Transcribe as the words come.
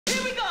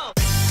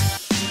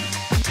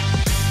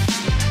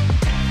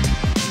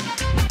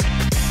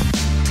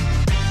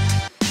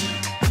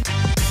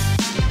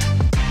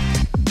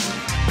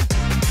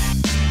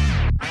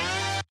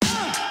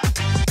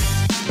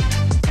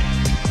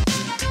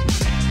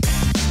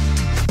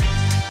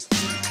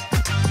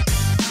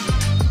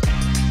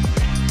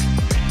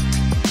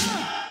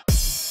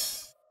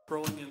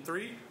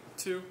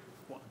2,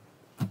 1.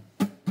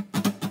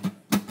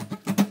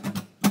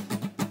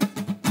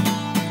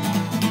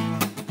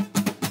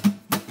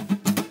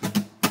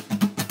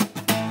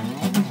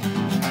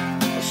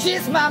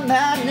 She's my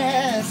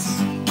madness,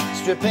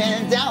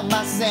 stripping down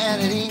my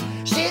sanity.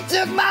 She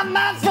took my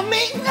mind from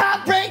me,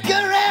 heartbreaker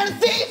and a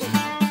thief.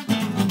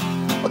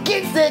 What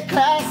keeps it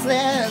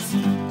classless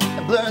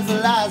and blurs the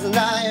lies that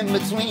lie in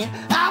between.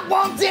 I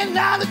won't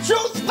deny the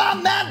truth if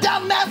I'm mad,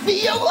 I'm mad for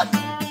you.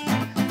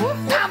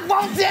 I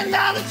won't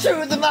deny the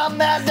truth if I'm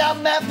mad,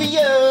 I'm mad for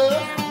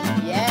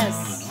you.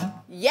 Yes.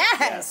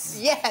 Yes,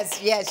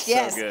 yes, yes,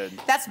 yes. So good.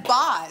 That's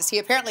Boz. He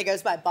apparently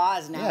goes by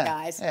Boz now, Yeah.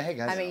 guys. Yeah, hey,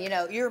 guys. I mean, you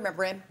know, you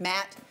remember him,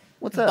 Matt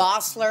What's up?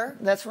 Basler.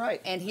 That's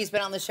right. And he's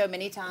been on the show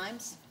many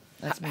times.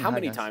 That's me. How Hi,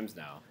 many guys. times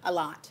now? A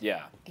lot.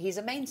 Yeah. He's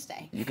a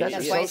mainstay. You guys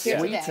That's are why so he's here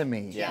sweet today. to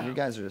me. Yeah. You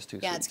guys are just too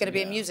sweet. Yeah, it's going to be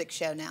me. a music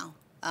show now.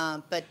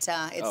 But it's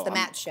Oh, the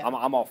Matt show.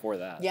 I'm all for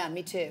that. Yeah,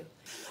 me too.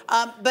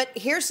 But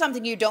here's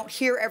something you don't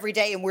hear every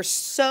day, and we're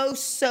so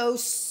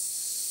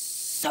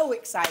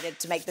excited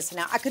to make this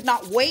announcement. I could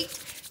not wait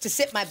to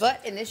sit my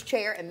butt in this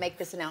chair and make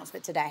this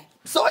announcement today.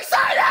 So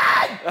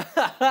excited!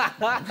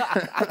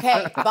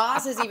 Okay,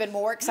 Boz is even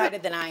more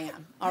excited than I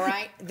am, all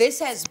right? This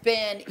has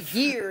been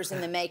years in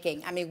the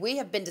making. I mean, we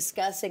have been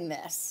discussing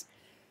this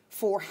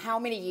for how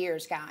many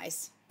years,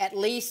 guys? At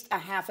least a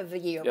half of a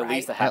year, At right?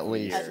 least a half At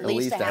least. At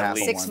least a half,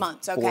 of 6 one,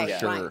 months. for Okay,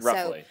 sure. right.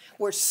 Roughly.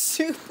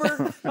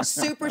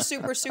 So we're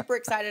super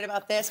excited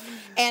about this.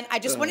 And I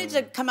just wanted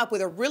to come up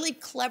with a really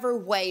clever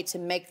way to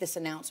make this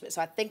announcement.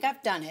 So I think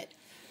I've done it,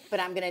 but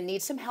I'm going to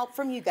need some help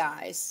from you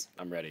guys.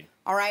 I'm ready.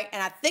 All right,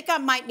 and I think I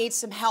might need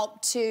some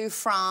help too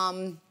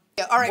from.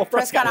 All right, Well,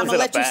 Prescott, I'm was gonna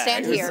it let a you bag?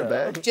 stand Was it here. a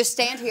bag? Just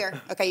stand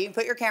here. Okay, you can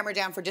put your camera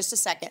down for just a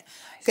second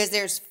because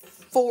there's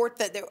four.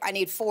 I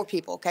need 4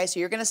 people. Okay, so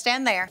you're gonna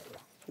stand there.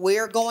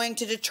 We're going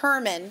to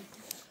determine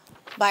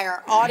by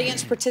our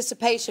audience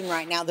participation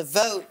right now the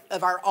vote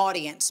of our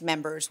audience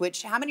members.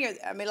 Which how many are?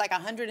 I mean, like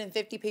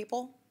 150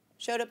 people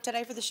showed up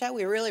today for the show.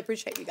 We really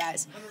appreciate you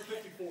guys.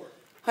 154.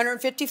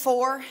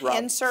 154. Rob,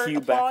 Insert cue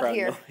applaud background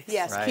here. noise.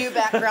 Yes, Right. cue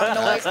background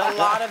noise. A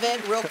lot of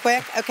it, real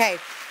quick. Okay,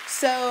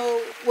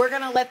 so we're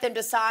gonna let them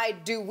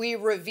decide: do we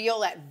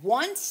reveal at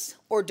once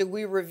or do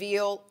we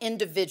reveal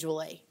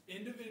individually?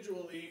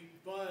 Individually,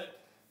 but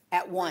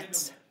At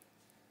once.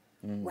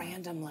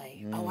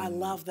 Randomly. Oh, I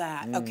love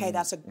that. Okay,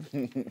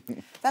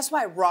 that's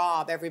why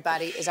Rob,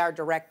 everybody, is our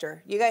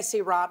director. You guys see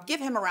Rob? Give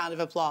him a round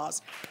of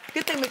applause.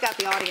 Good thing we got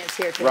the audience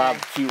here today. Rob,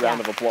 cue round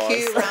of applause.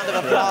 Cue round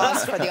of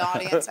applause for the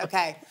audience.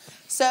 Okay.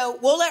 So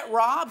we'll let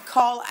Rob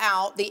call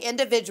out the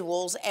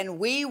individuals and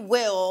we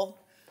will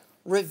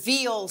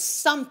reveal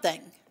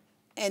something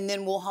and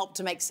then we'll help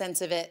to make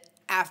sense of it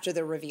after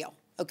the reveal.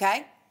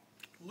 Okay?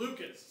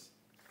 Lucas,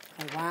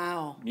 Oh,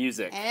 wow.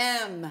 Music.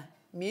 M.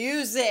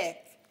 Music.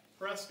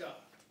 Prescott,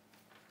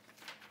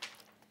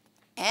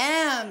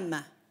 M.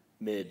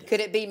 Mid. Could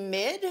it be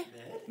mid?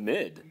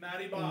 Mid.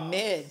 Matty Bob,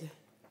 Mid.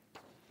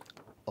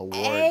 Awards.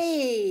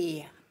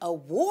 A.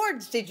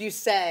 Awards, did you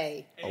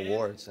say?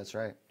 Awards, that's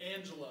right.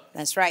 Angela,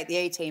 That's right, the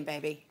A-team,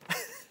 baby.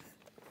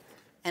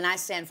 And I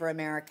stand for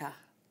America.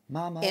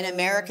 Mama. In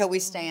America, we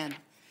stand.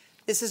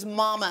 This is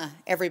Mama,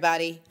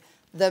 everybody.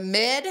 The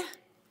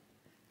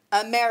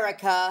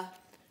Mid-America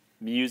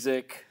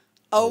Music.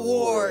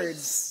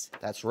 Awards.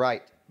 That's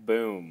right.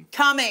 Boom.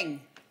 Coming.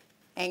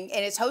 And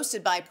it's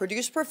hosted by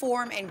Produce,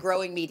 Perform, and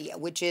Growing Media,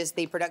 which is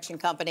the production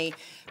company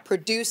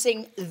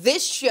producing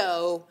this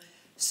show,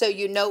 so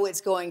you know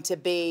it's going to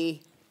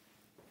be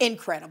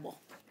incredible.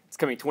 It's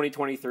coming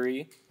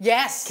 2023.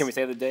 Yes. Can we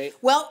say the date?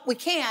 Well, we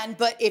can,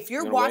 but if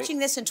you're Gonna watching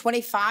wait? this in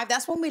 25,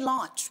 that's when we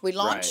launched. We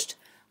launched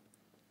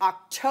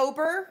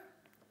October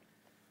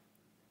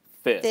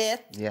 5th. 5th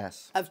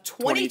Yes. of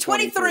 2023,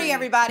 2023.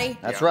 everybody.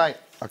 That's right.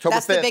 October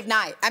That's 5th. the big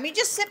night. I mean,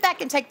 just sit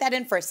back and take that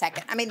in for a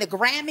second. I mean, the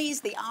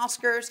Grammys, the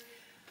Oscars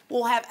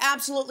will have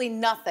absolutely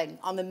nothing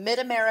on the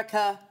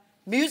Mid-America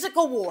Music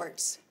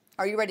Awards.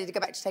 Are you ready to go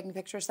back to taking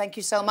pictures? Thank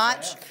you so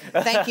much.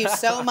 Thank you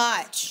so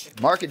much.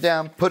 Mark it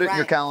down. Put it in your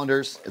Right.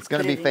 calendars. It's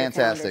going to Put it be in your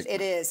fantastic. calendars.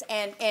 It is.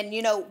 And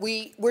you know,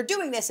 we're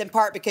doing this in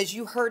part because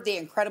you heard the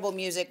incredible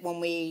music when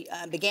we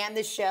began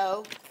this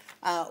show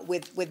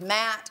with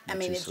Matt. I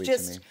mean, too it's sweet to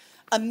just me.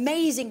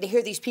 amazing to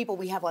hear these people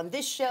we have on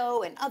this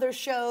show and other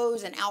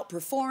shows and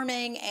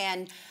outperforming.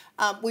 And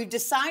we've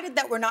decided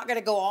that we're not going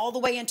to go all the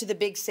way into the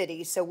big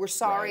cities. So we're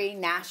sorry, Right.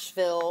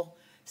 Nashville,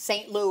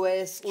 St.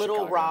 Louis, Little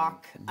Chicago.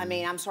 Rock. I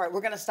mean, I'm sorry.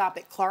 We're going to stop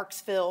at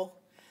Clarksville.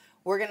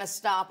 We're going to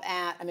stop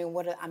at, I mean,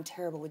 I'm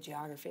terrible with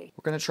geography.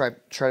 We're going to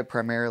try to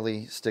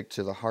primarily stick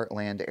to the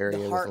Heartland area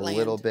with a Heartland.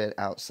 little bit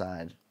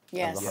outside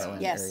Yes, of the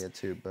Heartland yes. area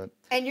too. But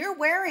And you're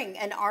wearing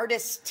an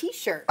artist's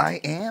T-shirt. I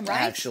am right?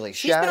 actually.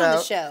 She's shout been out, on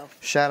the show.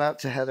 Shout out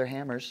to Heather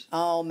Hammers.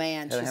 Oh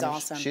man, Heather she's Hammers.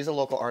 awesome. She's a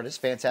local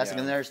artist, fantastic, Yeah.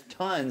 and there's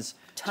tons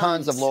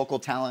Tons. of local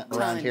talent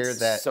around Tons. here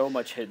that So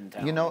much hidden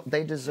talent. you know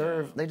they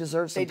deserve some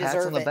They pats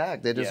deserve on the it.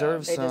 back. They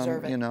deserve They some,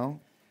 deserve it. you know,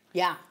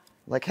 yeah.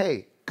 like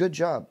hey, good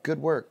job,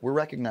 good work. We're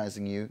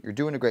recognizing you. You're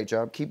doing a great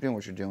job. Keep doing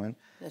what you're doing.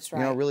 That's right.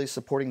 You know, really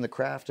supporting the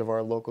craft of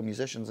our local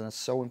musicians, and it's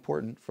so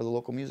important for the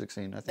local music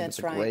scene. I think it's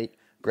a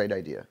great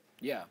idea.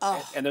 Yeah,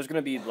 and there's going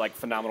to be like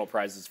phenomenal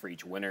prizes for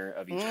each winner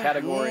of each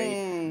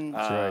category.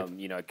 Right.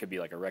 You know, it could be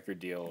like a record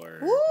deal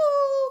or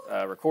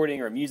a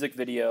recording or a music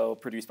video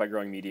produced by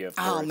Growing Media. Of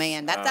course.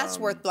 Man, that's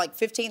worth like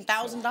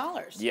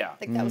 $15,000. Yeah, I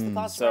think that was the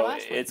cost so of our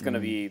last one. it's going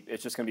to be,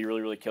 it's just going to be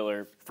really, really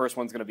killer. First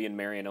one's going to be in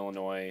Marion,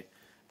 Illinois.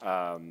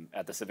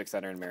 At the Civic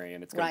Center in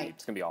Marion. It's going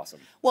to be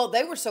awesome. Well,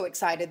 they were so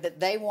excited that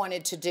they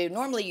wanted to do,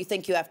 normally you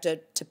think you have to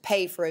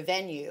pay for a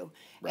venue,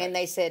 and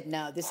they said,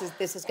 no, this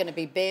is going to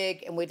be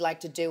big, and we'd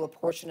like to do a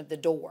portion of the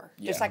door.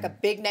 Just like a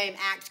big name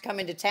act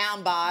coming to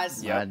town,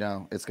 Boz. Yeah, I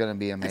know. It's going to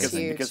be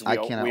amazing. Because I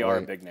cannot we are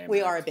wait. a big name.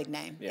 We are a big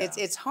name. Yeah.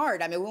 It's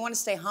hard. I mean, we want to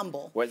stay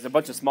humble. Well, it's a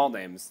bunch of small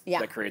names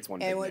that creates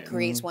one big name. And it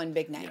creates one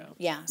big name.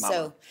 Yeah. Mama.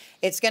 So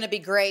it's going to be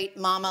great.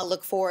 Mama,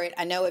 look for it.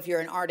 I know if you're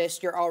an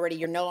artist,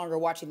 you're no longer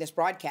watching this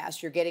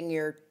broadcast. You're getting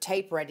your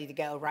tape ready to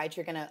go, right?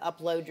 You're going to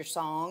upload your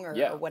song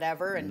or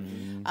whatever.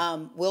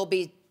 And we'll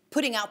be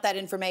putting out that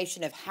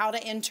information of how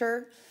to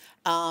enter.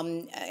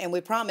 And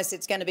we promise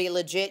it's going to be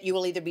legit. You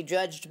will either be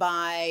judged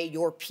by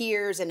your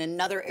peers in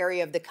another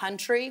area of the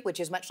country, which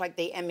is much like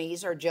the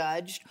Emmys are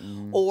judged,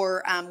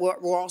 or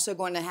we're also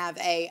going to have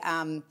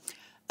a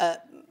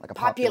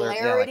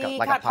popularity,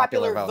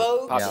 popular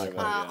vote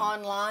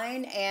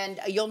online, and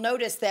you'll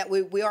notice that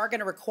we are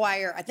going to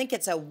require, I think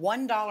it's a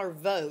 $1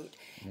 vote,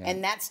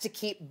 and that's to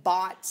keep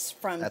bots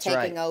from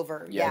taking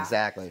over. Yeah,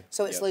 exactly.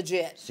 So it's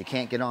legit. So you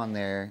can't get on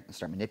there and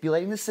start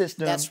manipulating the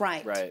system. That's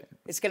right. Right.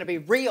 It's going to be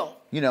real.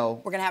 You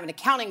know, we're going to have an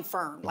accounting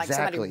firm, like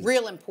somebody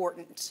real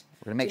important.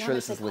 We're going to make sure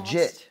this is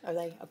legit. Are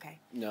they? Okay.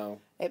 No.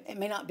 It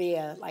may not be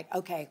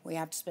okay, we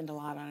have to spend a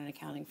lot on an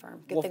accounting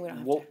firm. Good thing we don't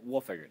have to.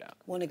 We'll figure it out.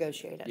 We'll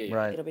negotiate it. Yeah.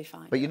 Right. It'll be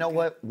fine. But you know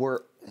what?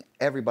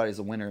 Everybody's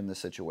a winner in this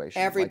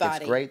situation. Everybody.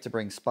 Like, it's great to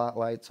bring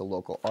spotlight to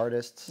local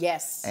artists.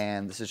 Yes.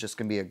 And this is just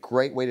going to be a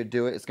great way to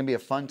do it. It's going to be a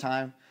fun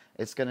time.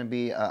 It's going to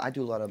be, I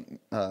do a lot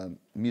of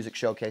music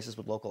showcases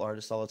with local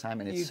artists all the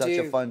time, and it's such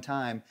a fun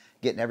time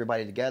getting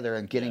everybody together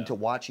and getting to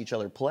watch each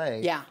other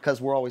play. Yeah. Because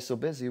we're always so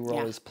busy. We're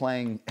always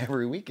playing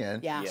every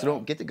weekend. Yeah. So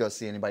don't get to go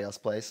see anybody else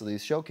play. So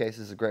these showcases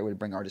is a great way to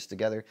bring artists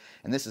together.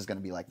 And this is going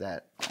to be like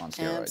that on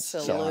steroids.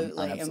 Absolutely.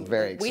 So I'm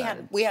very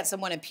excited. We had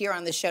someone appear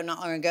on the show not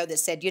long ago that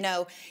said, you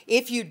know,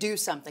 if you do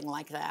something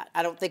like that,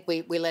 I don't think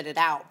we let it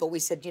out, but we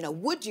said, you know,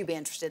 would you be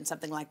interested in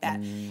something like that?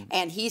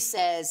 And he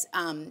says,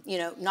 you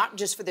know, not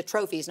just for the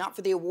trophies, not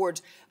for the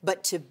awards,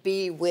 but to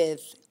be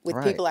with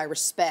people I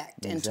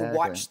respect and to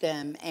watch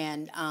them.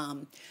 And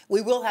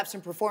we will have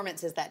some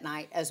performances that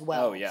night as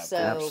well. Oh, yeah. So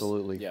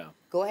absolutely. Yeah.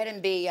 Go ahead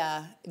and be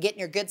getting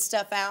your good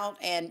stuff out.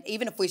 And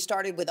even if we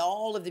started with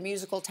all of the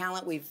musical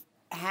talent we've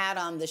had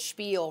on the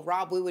Spiel,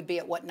 Rob, we would be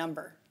at what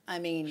number? I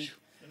mean,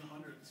 in the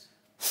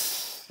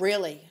hundreds.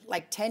 Really?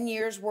 Like 10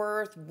 years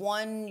worth,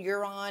 one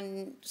You're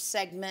On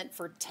segment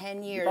for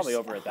 10 years. Probably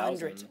over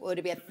 1,000. Would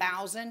it be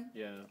 1,000?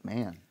 Yeah.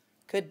 Man.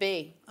 Could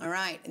be. All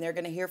right. And they're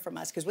going to hear from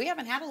us because we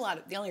haven't had a lot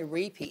of, the only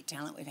repeat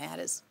talent we've had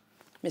is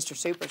Mr.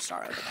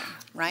 Superstar over there,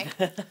 right?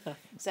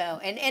 So,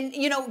 and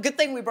you know, good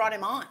thing we brought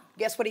him on.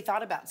 Guess what he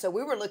thought about? So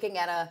we were looking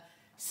at a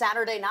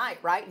Saturday night,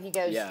 right? And he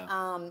goes,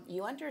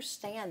 you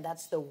understand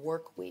that's the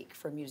work week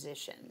for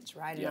musicians,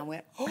 right? And I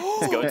went, oh.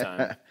 It's go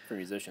time for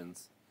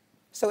musicians.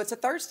 So it's a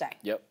Thursday.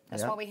 Yep.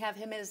 That's why we have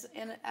him as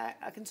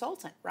a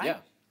consultant, right? Yeah.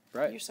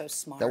 Right. You're so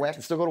smart. That way I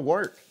can still go to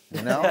work,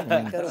 you know? I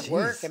mean, go to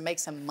work and make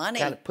some money.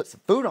 Got to put some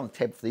food on the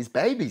table for these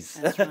babies.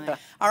 That's right.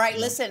 All right,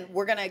 listen,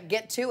 we're going to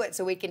get to it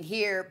so we can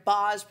hear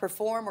Boz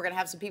perform. We're going to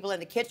have some people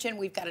in the kitchen.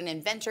 We've got an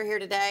inventor here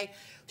today.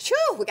 Shoo,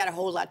 we got a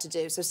whole lot to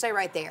do. So stay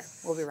right there.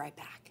 We'll be right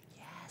back.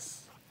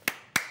 Yes.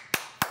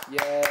 Yay.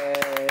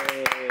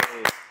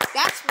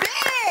 That's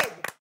big.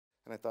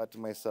 And I thought to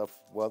myself,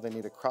 well, they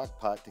need a crock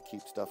pot to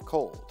keep stuff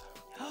cold.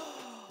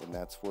 And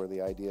that's where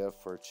the idea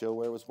for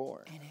Chillware was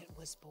born. And it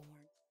was born.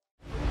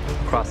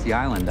 Across the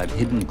island, I've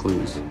hidden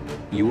clues.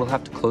 You will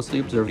have to closely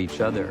observe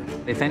each other.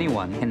 If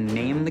anyone can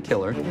name the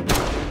killer,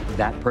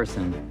 that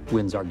person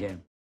wins our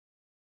game.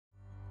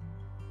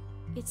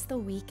 It's the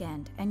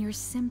weekend, and your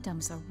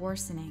symptoms are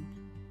worsening.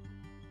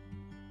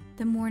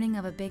 The morning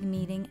of a big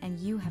meeting, and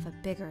you have a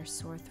bigger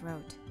sore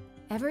throat.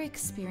 Ever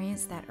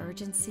experienced that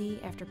urgency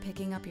after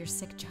picking up your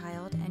sick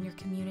child and your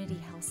community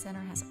health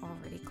center has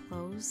already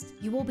closed?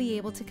 You will be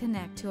able to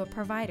connect to a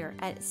provider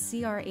at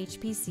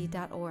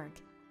crhpc.org.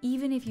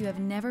 Even if you have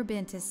never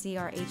been to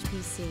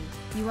CRHPC,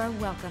 you are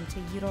welcome to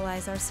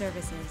utilize our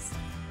services.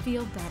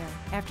 Feel better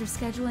after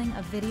scheduling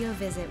a video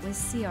visit with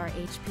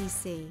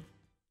CRHPC.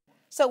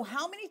 So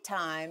how many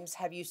times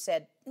have you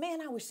said,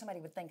 man, I wish somebody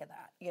would think of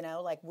that? You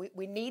know, like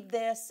we need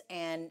this,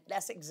 and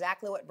that's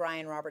exactly what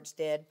Brian Roberts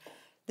did.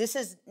 This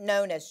is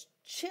known as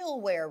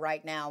Chillware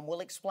right now, and we'll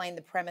explain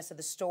the premise of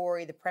the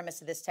story, the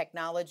premise of this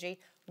technology.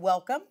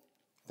 Welcome.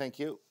 Thank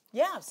you.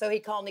 Yeah, so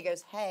he called and he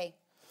goes, hey,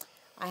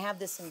 I have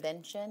this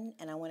invention,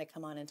 and I want to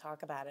come on and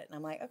talk about it. And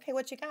I'm like, okay,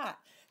 what you got?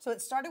 So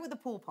it started with a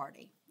pool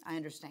party, I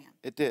understand.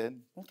 It did.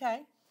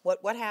 Okay.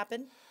 What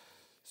happened?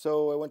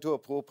 So I went to a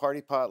pool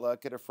party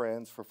potluck at a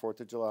friend's for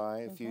 4th of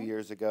July a few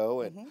years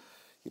ago, and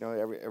you know,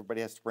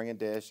 everybody has to bring a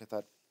dish. I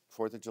thought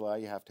 4th of July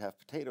you have to have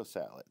potato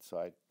salad, so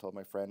I told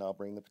my friend I'll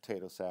bring the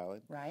potato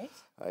salad. Right.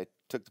 I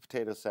took the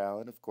potato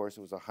salad. Of course,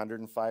 it was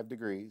 105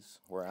 degrees.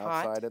 We're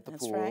Hot. outside at the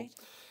That's pool, right.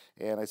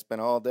 and I spent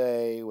all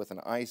day with an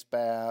ice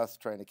bath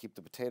trying to keep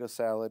the potato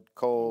salad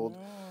cold.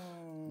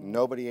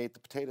 Nobody ate the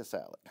potato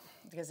salad.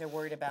 Because they're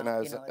worried about, And I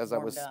was, you know, as it I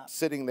warmed was up.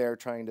 sitting there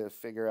trying to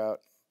figure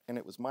out, and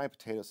it was my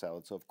potato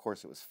salad, so of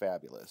course it was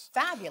fabulous.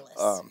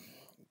 Fabulous.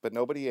 But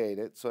nobody ate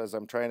it, so as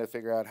I'm trying to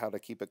figure out how to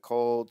keep it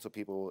cold so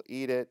people will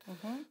eat it,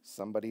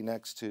 somebody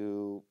next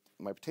to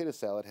my potato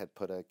salad had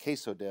put a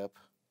queso dip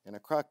in a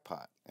crock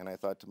pot. And I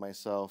thought to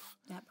myself,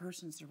 That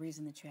person's the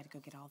reason that you had to go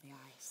get all the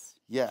ice.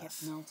 yes.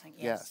 Kept melting.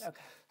 Yes.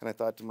 Okay. And I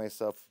thought to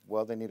myself,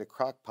 well, they need a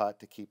crock pot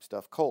to keep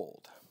stuff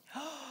cold.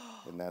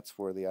 And that's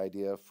where the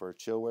idea for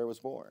Chillware was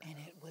born. And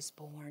it was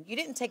born. You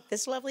didn't take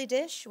this lovely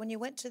dish when you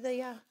went to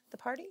the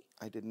party?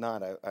 I did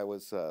not. I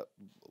was a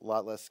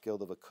lot less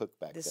skilled of a cook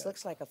back then. This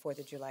looks like a 4th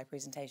of July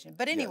presentation.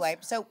 But anyway,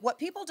 so what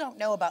people don't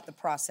know about the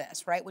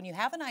process, right? When you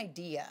have an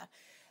idea,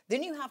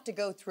 then you have to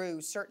go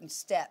through certain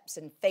steps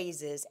and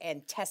phases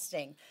and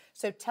testing.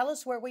 So tell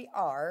us where we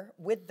are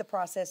with the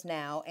process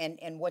now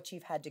and what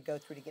you've had to go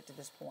through to get to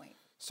this point.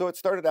 So it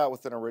started out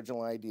with an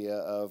original idea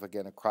of,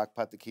 again, a crock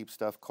pot to keep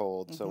stuff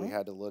cold. So we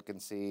had to look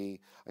and see.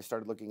 I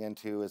started looking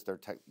into, is there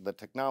the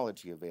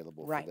technology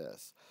available for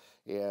this?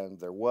 And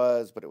there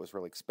was, but it was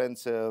really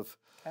expensive.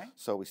 Okay.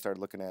 So we started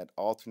looking at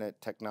alternate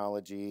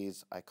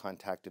technologies. I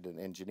contacted an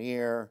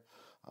engineer,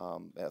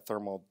 a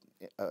thermal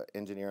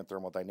engineer in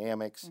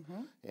thermodynamics,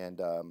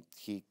 and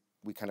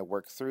we kind of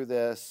worked through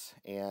this.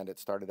 And it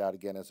started out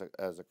again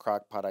as a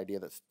crock pot idea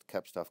that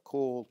kept stuff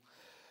cool.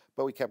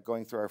 But we kept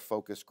going through our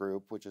focus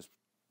group, which is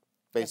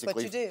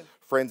basically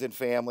friends and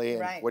family,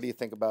 and what do you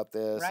think about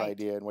this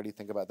idea, and what do you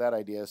think about that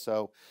idea?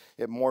 So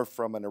it morphed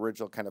from an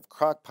original kind of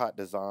crock pot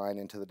design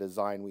into the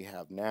design we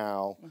have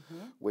now,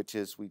 which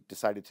is we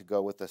decided to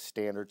go with a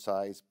standard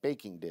size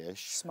baking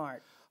dish.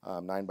 Smart.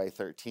 9 by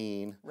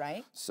 13.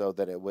 Right. So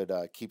that it would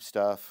keep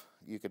stuff.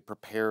 You could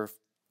prepare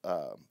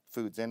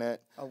foods in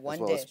it, as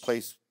well as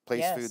place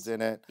foods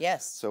in it.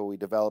 Yes. So we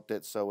developed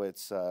it so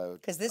it's...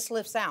 Because this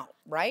lifts out,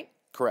 right?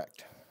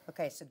 Correct.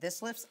 Okay, so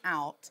this lifts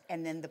out,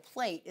 and then the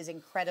plate is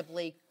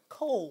incredibly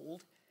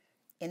cold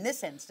in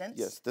this instance.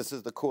 Yes, this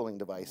is the cooling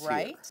device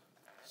right? here.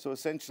 So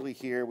essentially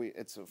here,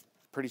 it's a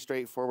pretty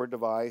straightforward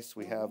device.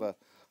 We have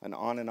an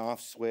on and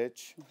off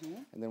switch,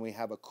 and then we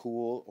have a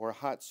cool or a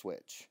hot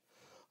switch.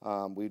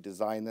 We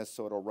designed this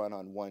so it'll run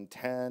on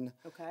 110.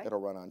 Okay. It'll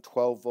run on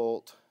 12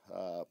 volt.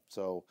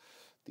 So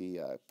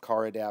the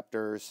car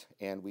adapters,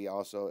 and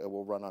it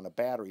will run on a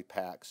battery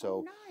pack.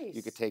 So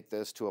you could take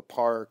this to a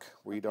park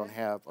where you don't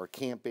have, or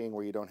camping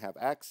where you don't have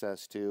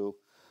access to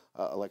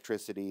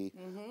electricity,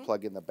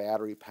 plug in the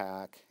battery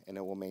pack, and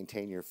it will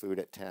maintain your food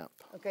at temp.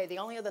 Okay, the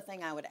only other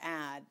thing I would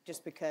add,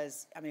 just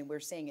because, I mean, we're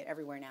seeing it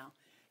everywhere now,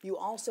 you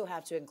also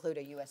have to include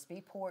a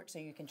USB port so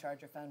you can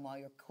charge your phone while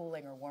you're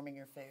cooling or warming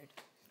your food.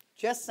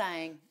 Just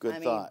saying.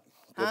 Good thought.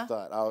 Good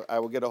thought. I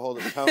will get a hold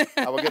of Tony.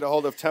 I will get a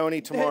hold of Tony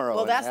tomorrow.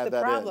 Well, and that's add the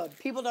that problem. in.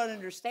 People don't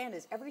understand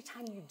is every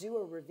time you do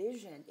a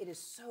revision, it is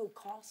so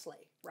costly,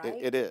 right?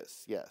 It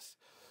is, yes.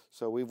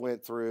 So we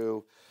went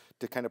through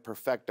to kind of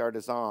perfect our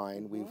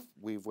design.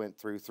 We've went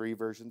through 3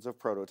 versions of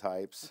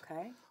prototypes.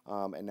 Okay.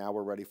 And now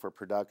we're ready for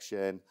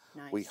production.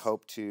 Nice. We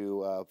hope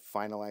to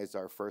finalize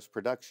our first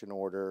production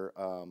order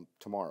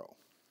tomorrow.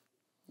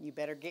 You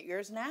better get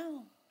yours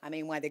now. I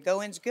mean, why the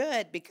going's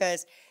good,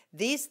 because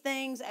these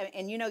things,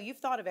 and you know, you've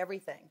thought of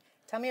everything.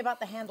 Tell me about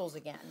the handles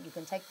again. You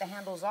can take the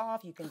handles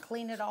off, you can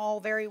clean it all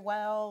very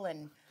well,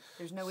 and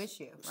there's no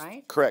issue,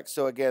 right? Correct.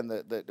 So again,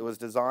 it was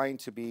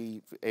designed to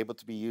be able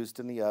to be used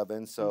in the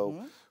oven.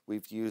 So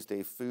we've used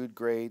a food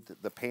grade,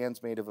 the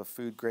pan's made of a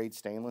food grade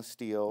stainless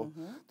steel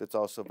that's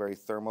also very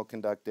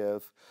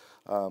thermoconductive.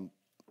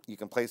 You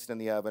can place it in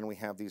the oven. We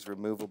have these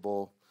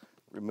removable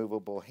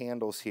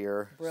handles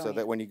here. Brilliant. So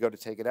that when you go to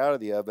take it out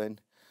of the oven,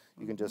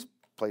 you can just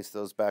place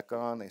those back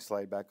on. They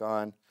slide back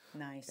on.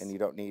 Nice. And you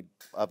don't need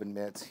oven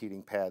mitts,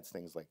 heating pads,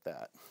 things like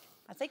that.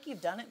 I think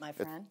you've done it, my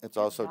friend. It's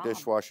Good also job.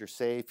 dishwasher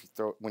safe.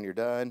 When you're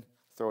done,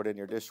 throw it in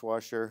your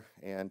dishwasher,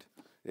 and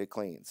it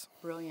cleans.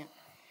 Brilliant.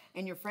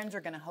 And your friends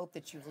are going to hope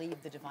that you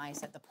leave the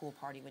device at the pool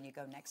party when you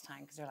go next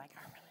time, because they're like,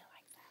 I really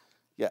like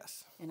that.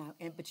 Yes.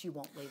 But you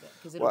won't leave it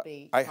because it'll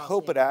be. I costly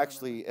hope if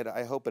you remember.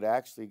 I hope it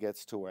actually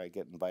gets to where I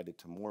get invited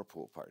to more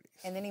pool parties.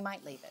 And then he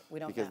might leave it. We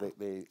don't because know.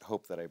 they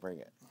hope that I bring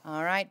it.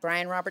 All right,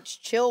 Brian Roberts,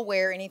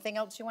 Chillware. Anything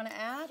else you want to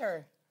add,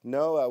 or?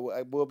 No,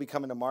 I will be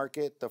coming to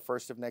market the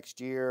 1st of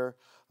next year.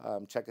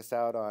 Check us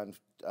out on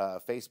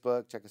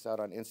Facebook. Check us out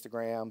on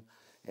Instagram.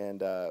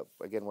 And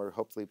again, we're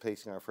hopefully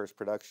placing our first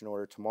production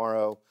order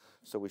tomorrow.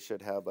 So we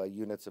should have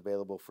units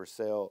available for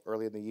sale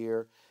early in the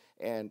year.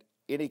 And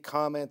any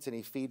comments,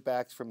 any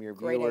feedbacks from your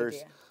viewers,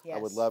 idea. I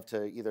would Yes. love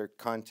to either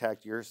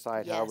contact your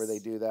site, however they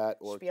Yes. do that,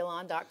 or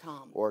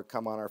Spielon.com. or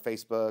come on our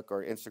Facebook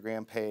or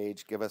Instagram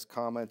page, give us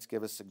comments,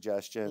 give us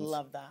suggestions.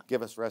 Love that.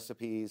 Give us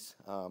recipes.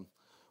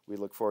 we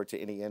look forward to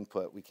any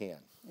input we can.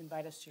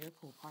 Invite us to your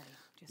pool party.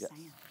 Just Yes.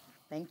 saying.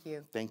 Thank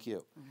you. Thank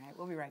you. All right,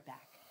 we'll be right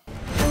back.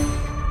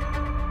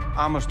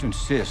 I must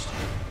insist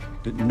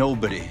that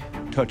nobody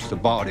touch the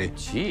body.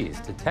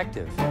 Jeez,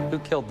 detective, who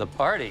killed the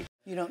party?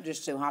 You don't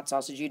just do hot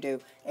sauces, you do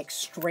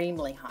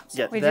extremely hot sauces.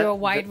 Yeah, We do a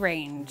wide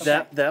range.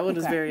 That one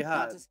is very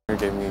hot. It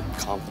gave me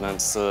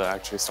confidence to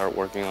actually start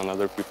working on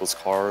other people's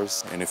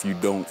cars. And if you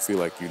don't feel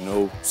like you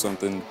know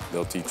something,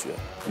 they'll teach you.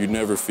 You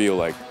never feel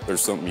like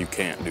there's something you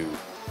can't do.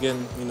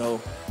 Getting, the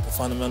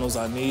fundamentals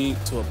I need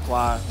to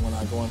apply when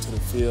I go into the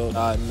field.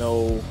 I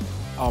know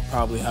I'll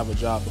probably have a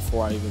job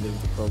before I even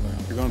leave the program.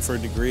 You're going for a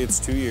degree, it's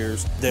 2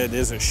 years. That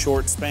is a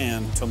short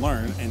span to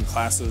learn, and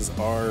classes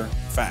are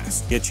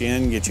fast. Get you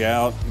in, get you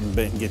out,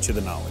 and get you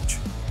the knowledge.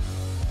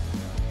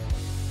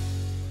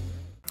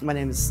 My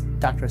name is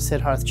Dr.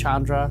 Siddharth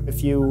Chandra.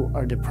 If you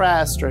are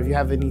depressed or if you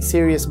have any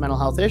serious mental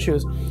health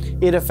issues,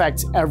 it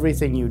affects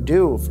everything you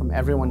do, from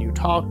everyone you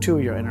talk to,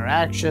 your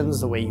interactions,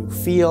 the way you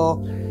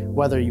feel,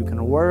 whether you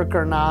can work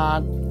or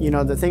not.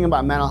 The thing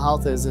about mental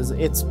health is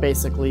it's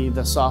basically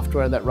the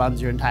software that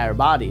runs your entire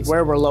body.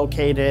 Where we're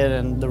located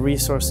and the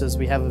resources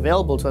we have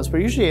available to us, we're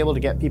usually able to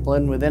get people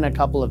in within a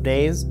couple of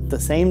days, the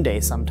same day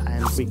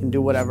sometimes. We can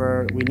do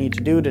whatever we need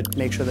to do to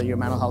make sure that your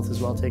mental health is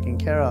well taken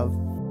care of.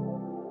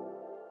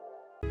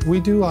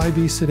 We do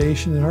IV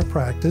sedation in our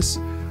practice.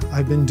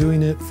 I've been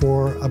doing it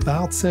for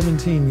about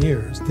 17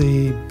 years.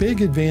 The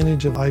big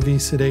advantage of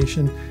IV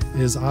sedation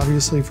is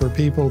obviously for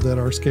people that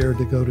are scared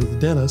to go to the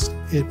dentist.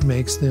 It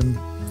makes them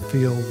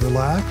feel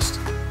relaxed,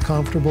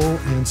 comfortable,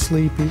 and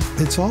sleepy.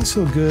 It's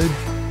also good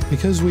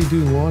because we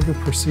do longer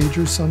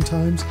procedures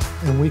sometimes,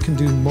 and we can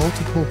do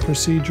multiple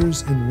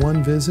procedures in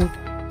one visit.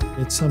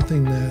 It's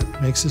something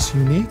that makes us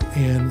unique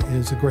and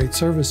is a great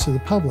service to the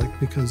public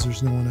because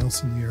there's no one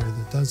else in the area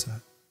that does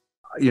that.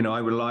 I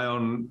rely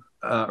on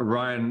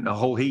Ryan a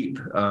whole heap.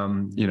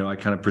 I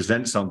kind of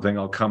present something,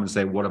 I'll come and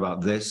say, what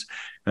about this?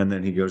 And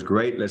then he goes,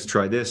 great, let's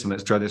try this and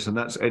let's try this. And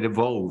it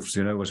evolves,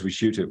 as we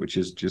shoot it, which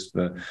is just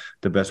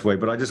the best way.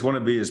 But I just want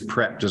to be as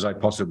prepped as I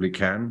possibly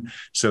can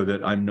so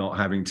that I'm not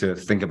having to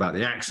think about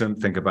the accent,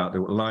 think about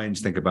the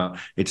lines, think about,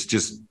 it's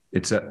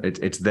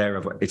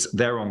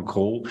there on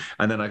call,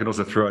 and then I can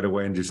also throw it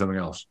away and do something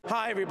else.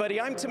 Hi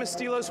everybody, I'm Tim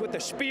Estiloz with the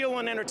Spiel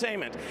on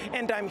Entertainment,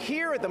 and I'm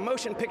here at the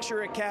Motion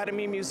Picture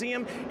Academy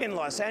Museum in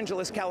Los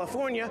Angeles,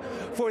 California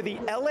for the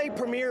LA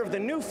premiere of the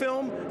new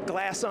film,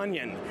 Glass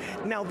Onion.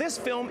 Now this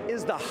film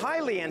is the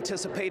highly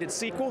anticipated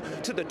sequel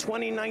to the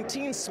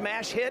 2019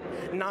 smash hit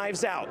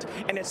Knives Out,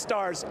 and it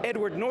stars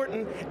Edward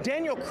Norton,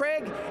 Daniel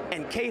Craig,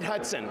 and Kate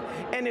Hudson.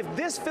 And if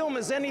this film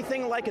is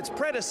anything like its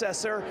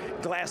predecessor,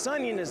 Glass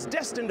Onion is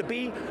destined to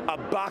be a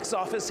box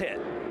office hit.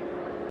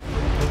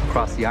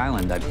 Across the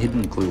island, I've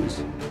hidden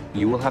clues.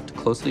 You will have to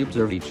closely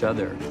observe each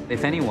other.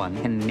 If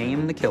anyone can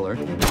name the killer,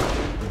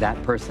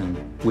 that person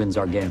wins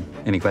our game.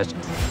 Any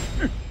questions?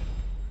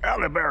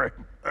 Halle Berry,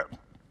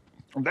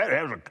 that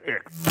has a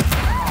kick.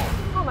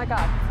 Oh my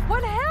God,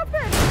 what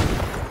happened?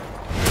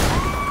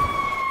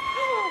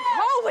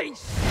 Holy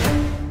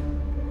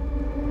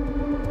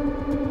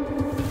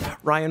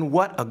Ryan,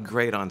 what a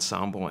great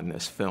ensemble in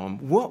this film.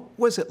 What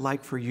was it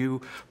like for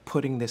you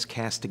putting this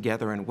cast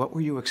together, and what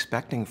were you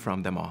expecting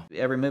from them all?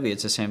 Every movie,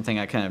 it's the same thing.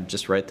 I kind of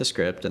just write the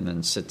script and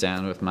then sit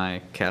down with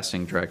my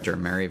casting director,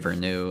 Mary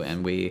Vernew,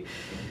 and we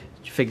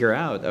figure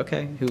out,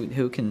 okay,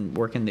 who can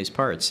work in these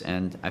parts.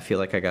 And I feel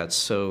like I got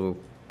so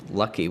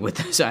lucky with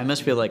this. I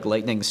must feel like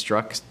lightning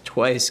struck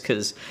twice,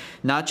 because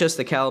not just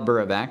the caliber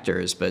of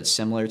actors, but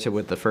similar to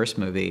with the first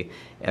movie,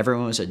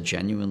 everyone was a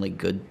genuinely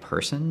good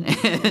person,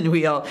 and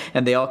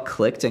they all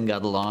clicked and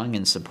got along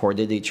and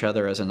supported each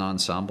other as an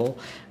ensemble.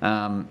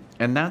 And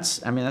that's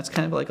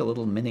kind of like a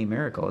little mini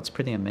miracle. It's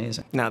pretty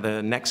amazing. Now,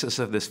 the nexus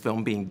of this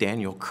film being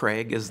Daniel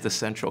Craig is the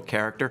central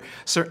character.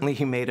 Certainly,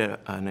 he made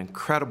an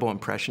incredible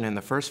impression in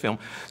the first film.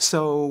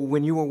 So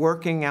when you were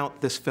working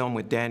out this film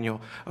with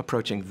Daniel,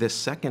 approaching this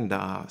second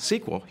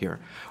sequel here,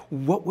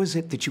 what was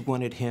it that you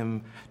wanted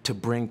him to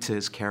bring to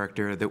his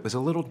character that was a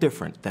little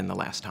different than the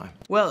last time?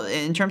 Well,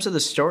 in terms of the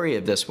story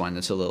of this one,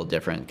 it's a little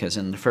different, because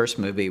in the first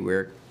movie,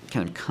 we're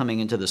kind of coming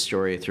into the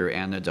story through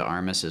Ana de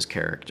Armas's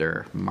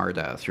character,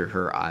 Marta, through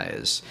her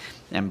eyes.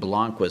 And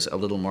Blanc was a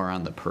little more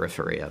on the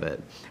periphery of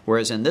it.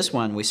 Whereas in this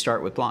one, we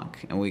start with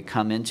Blanc, and we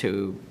come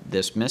into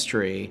this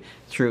mystery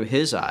through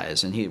his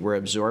eyes, and we're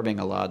absorbing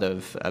a lot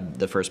of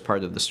the first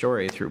part of the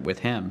story with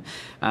him.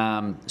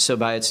 So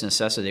by its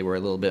necessity, we're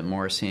a little bit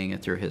more seeing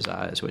it through his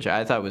eyes, which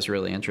I thought was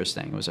really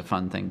interesting. It was a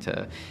fun thing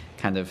to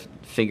kind of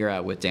figure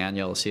out with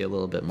Daniel, see a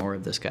little bit more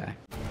of this guy.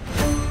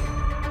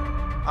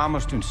 I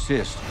must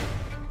insist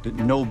that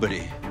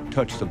nobody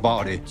touch the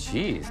body.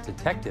 Jeez,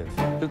 detective,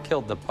 who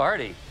killed the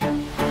party?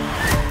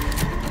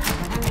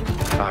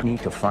 I need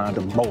to find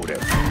a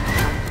motive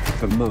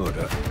for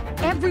murder.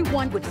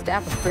 Everyone would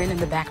stab a friend in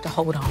the back to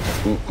hold on.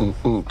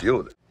 Deal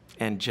with it.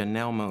 and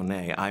Janelle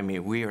Monáe. I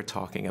mean, we are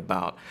talking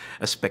about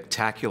a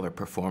spectacular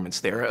performance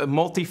there, a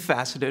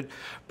multifaceted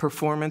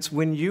performance.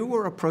 When you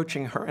were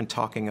approaching her and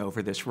talking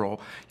over this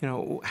role, you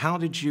know, how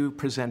did you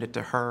present it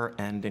to her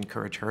and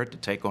encourage her to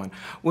take on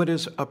what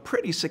is a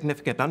pretty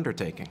significant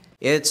undertaking?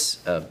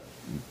 It's a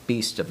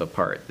beast of a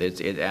part.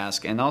 It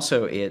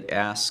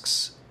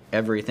asks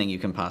everything you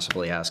can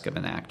possibly ask of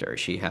an actor.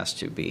 She has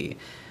to be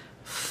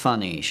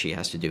funny, she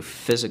has to do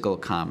physical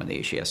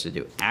comedy, she has to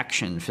do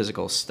action,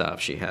 physical stuff,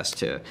 she has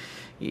to,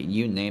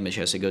 you name it, she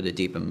has to go to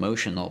deep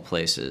emotional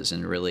places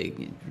and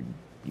really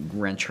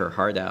wrench her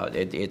heart out.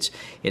 It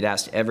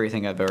asked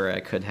everything of her I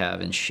could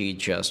have, and she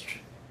just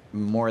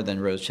more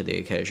than rose to the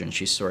occasion.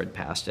 She soared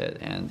past it,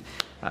 and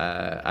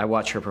I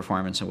watch her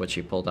performance and what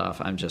she pulled off.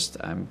 I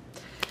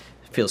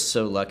feel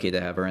so lucky to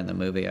have her in the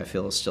movie. I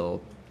feel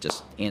still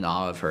just in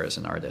awe of her as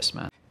an artist,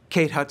 man.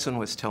 Kate Hudson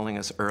was telling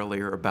us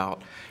earlier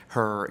about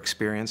her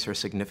experience, her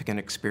significant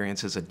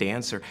experience as a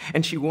dancer,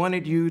 and she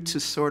wanted you to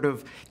sort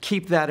of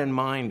keep that in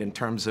mind in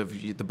terms of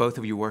the both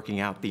of you working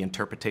out the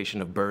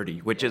interpretation of Birdie,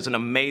 which is an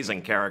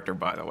amazing character,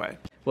 by the way.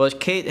 Well,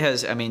 Kate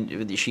has, I mean,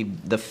 the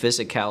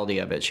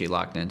physicality of it she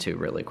locked into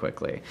really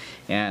quickly.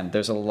 And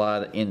there's a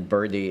lot in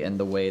Birdie in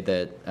the way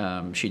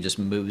that she just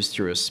moves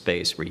through a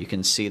space where you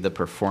can see the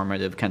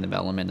performative kind of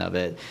element of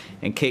it.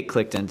 And Kate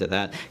clicked into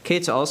that.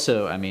 Kate's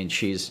also, I mean,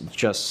 she's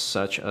just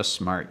such a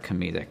smart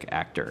comedic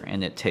actor.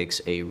 And it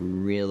takes a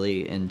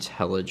really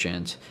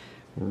intelligent,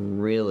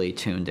 really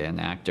tuned in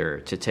actor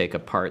to take a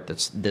part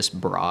that's this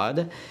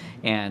broad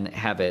and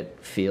have it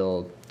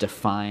feel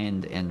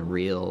defined and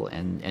real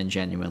and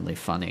genuinely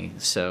funny.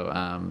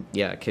 So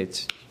yeah,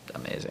 Kate's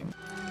amazing.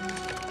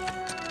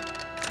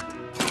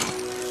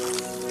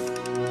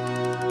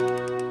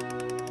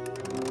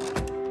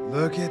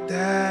 Look at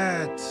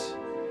that.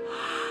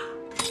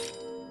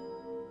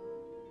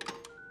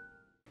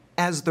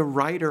 As the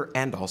writer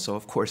and also,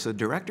 of course, the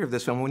director of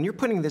this film, when you're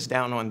putting this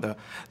down on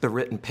the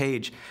written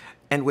page,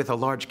 and with a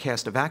large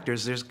cast of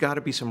actors, there's got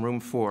to be some room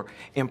for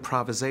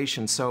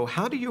improvisation. So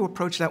how do you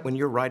approach that when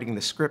you're writing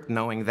the script,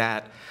 knowing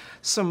that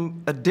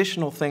some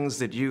additional things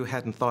that you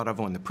hadn't thought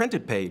of on the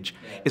printed page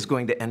is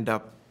going to end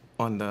up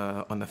on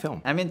the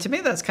film? I mean, to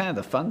me, that's kind of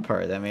the fun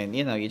part. I mean,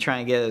 you know, you try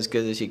and get as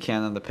good as you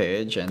can on the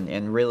page,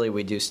 and really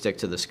we do stick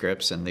to the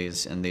scripts in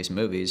these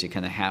movies. You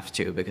kind of have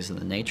to because of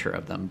the nature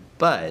of them.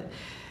 But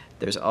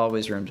there's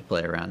always room to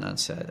play around on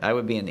set. I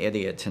would be an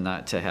idiot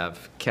to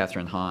have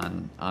Catherine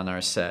Hahn on our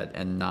set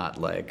and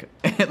not like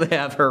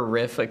have her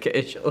riff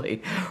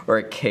occasionally,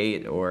 or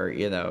Kate, or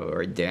you know,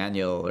 or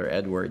Daniel, or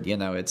Edward. You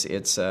know, it's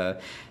to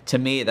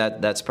me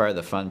that's part of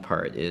the fun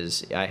part.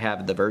 Is I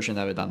have the version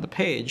of it on the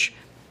page.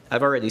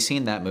 I've already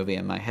seen that movie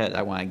in my head.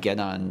 I want to get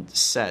on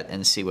set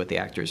and see what the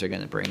actors are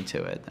going to bring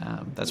to it.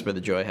 That's where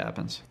the joy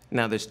happens.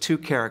 Now, there's two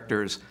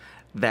characters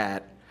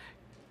that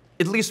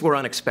at least were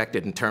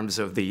unexpected in terms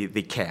of the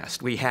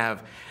cast. We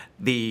have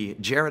the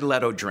Jared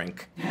Leto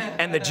drink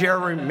and the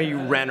Jeremy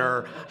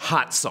Renner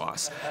hot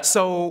sauce.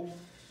 So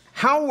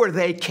how were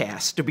they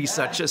cast to be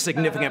such a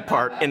significant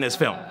part in this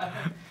film?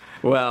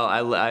 Well,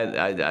 I'm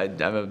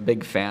a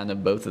big fan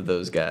of both of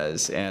those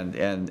guys, and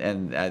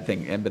I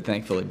think, but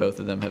thankfully both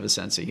of them have a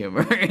sense of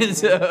humor. and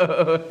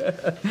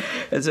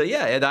so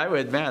yeah, and I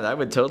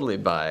would totally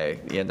buy,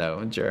 you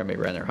know, Jeremy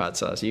Renner hot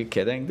sauce. Are you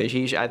kidding?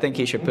 I think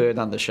he should put it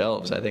on the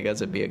shelves. I think that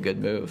would be a good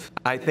move.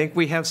 I think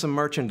we have some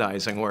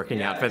merchandising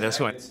working out for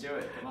this one. Let's do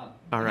it. Come on.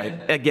 All right.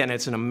 Again,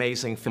 it's an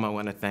amazing film. I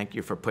want to thank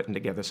you for putting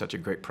together such a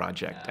great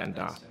project, and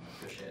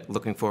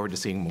looking forward to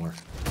seeing more.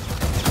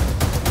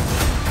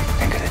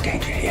 Think of the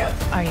danger here.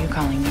 Are you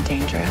calling me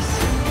dangerous?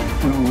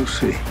 Well, we'll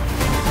see.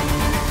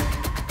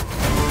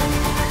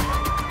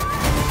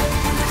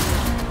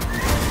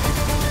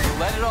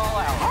 Let it all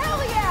out.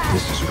 Hell yeah!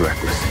 This is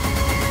reckless.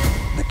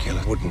 The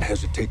killer wouldn't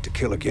hesitate to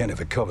kill again if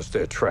it covers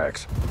their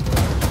tracks.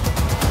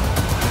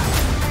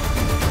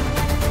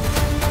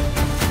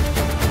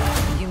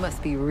 You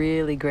must be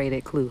really great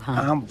at Clue, huh?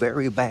 I'm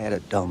very bad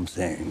at dumb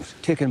things.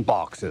 Ticking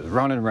boxes,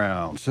 running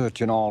around,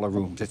 searching all the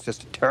rooms. It's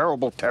just a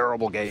terrible,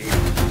 terrible game.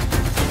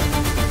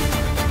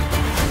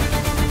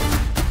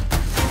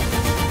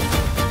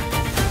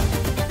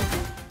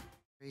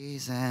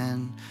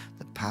 And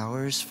the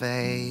powers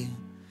fade,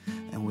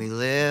 and we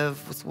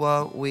live with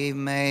what we've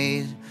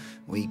made.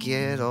 We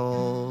get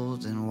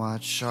old and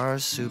watch our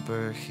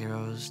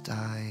superheroes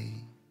die.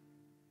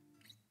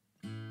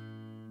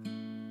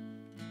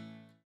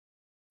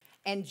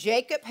 And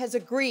Jacob has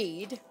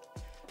agreed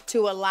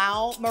to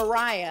allow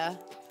Mariah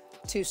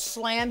to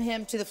slam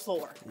him to the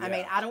floor. Yeah. I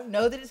mean, I don't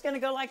know that it's going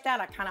to go like that.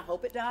 I kind of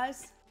hope it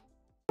does.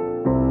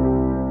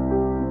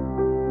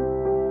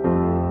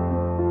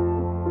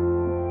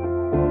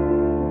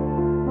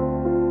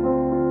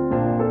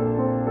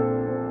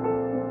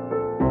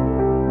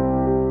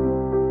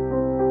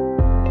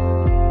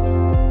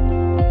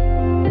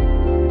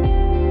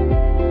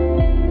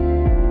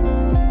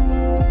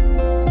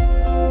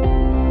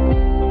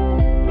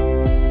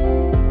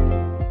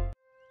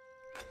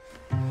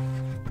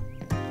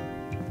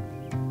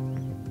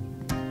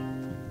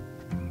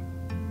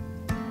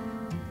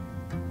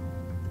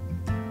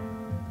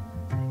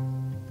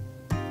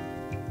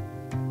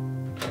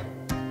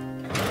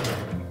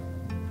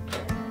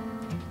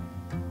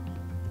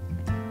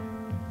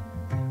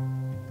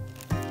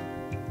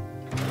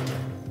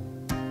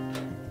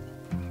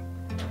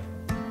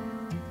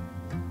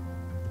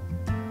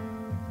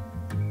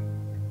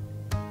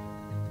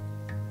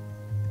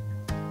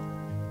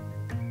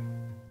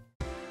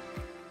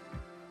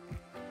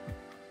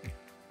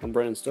 I'm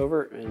Brennan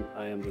Stover, and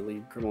I am the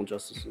lead criminal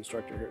justice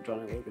instructor here at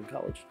John A. Logan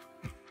College.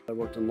 I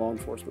worked in law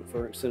enforcement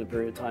for an extended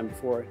period of time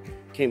before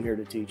I came here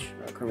to teach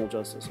criminal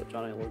justice at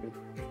John A. Logan.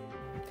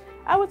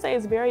 I would say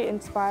it's very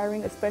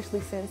inspiring,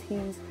 especially since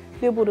he's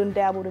dabbled and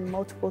dabbled in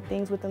multiple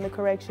things within the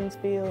corrections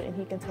field, and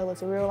he can tell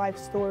us real life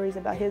stories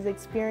about his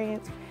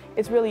experience.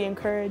 It's really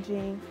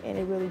encouraging, and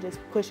it really just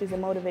pushes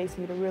and motivates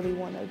me to really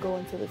want to go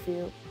into the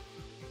field.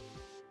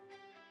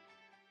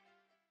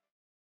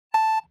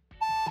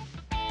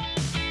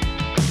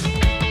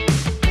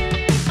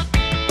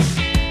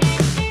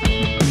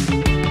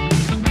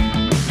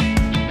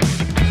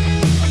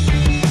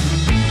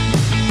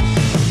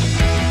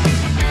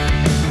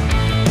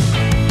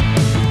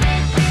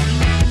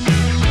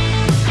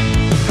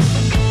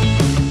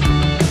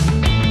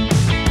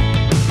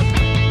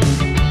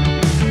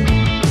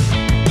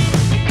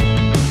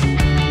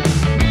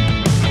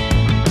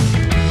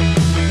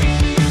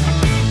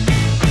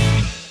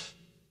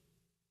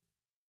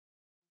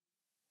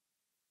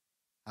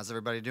 How's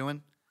everybody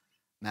doing?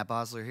 Matt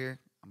Basler here.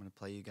 I'm going to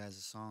play you guys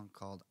a song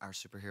called Our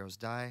Superheroes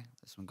Die.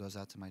 This one goes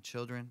out to my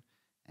children,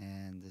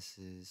 and this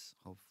is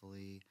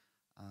hopefully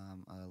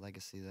a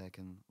legacy that I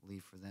can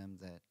leave for them,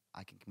 that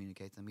I can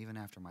communicate to them even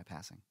after my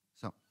passing.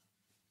 So,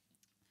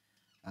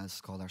 this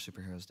is called Our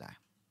Superheroes Die.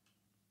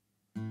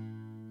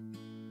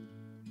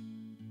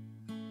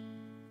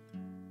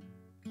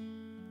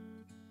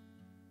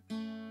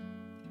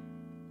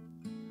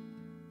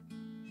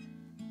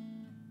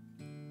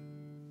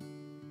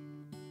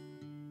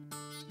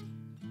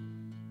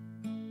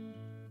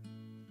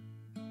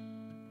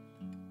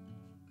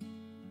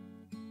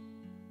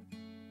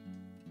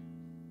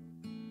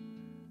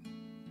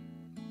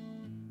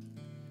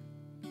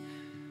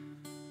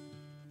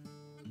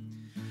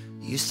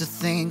 Used to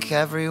think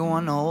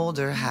everyone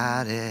older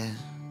had it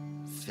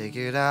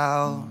figured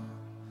out,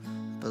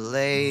 but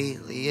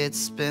lately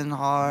it's been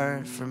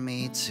hard for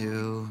me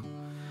to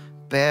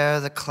bear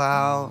the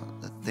clout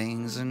that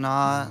things are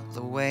not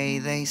the way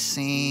they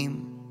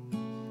seem,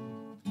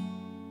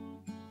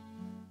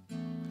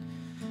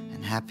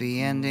 and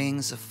happy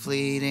endings a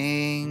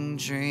fleeting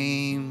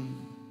dream.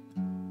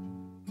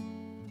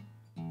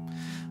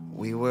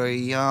 We were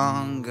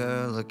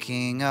younger,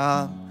 looking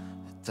up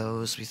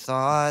those we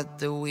thought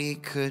that we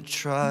could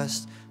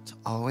trust to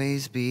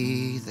always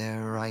be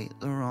there, right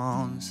the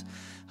wrongs,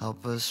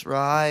 help us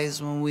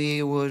rise when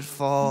we would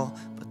fall.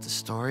 But the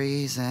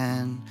stories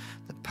end,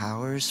 the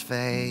powers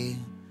fade,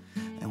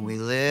 and we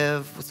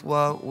live with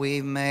what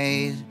we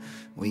made.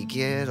 We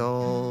get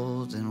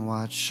old and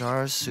watch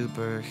our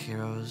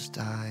superheroes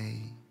die.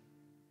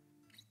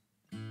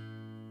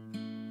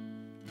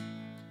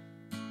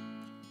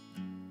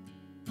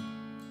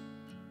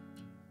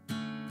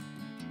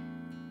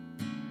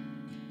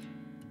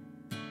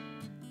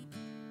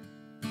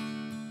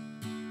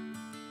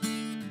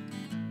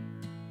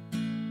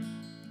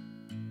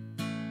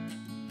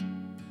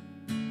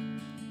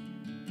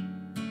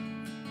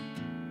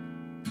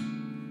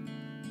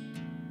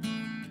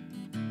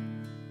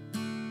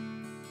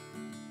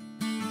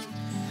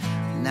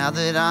 Now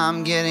that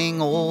I'm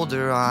getting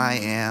older, I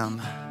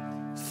am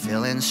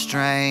feeling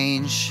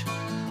strange.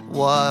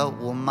 What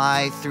will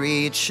my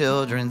 3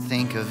 children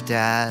think of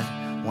Dad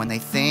when they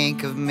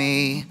think of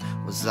me?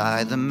 Was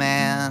I the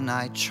man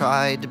I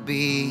tried to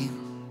be?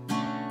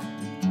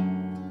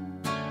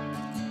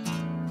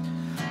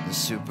 The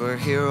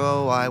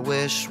superhero I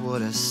wish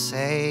would have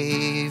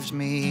saved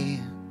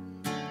me.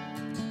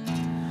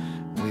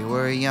 We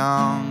were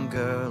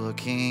younger,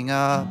 looking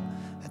up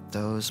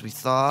those we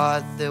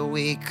thought that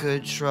we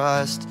could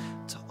trust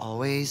to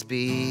always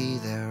be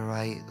there,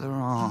 right the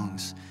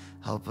wrongs,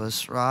 help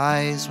us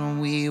rise when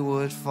we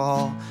would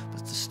fall.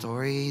 But the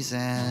stories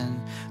end,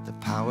 the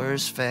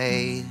powers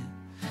fade,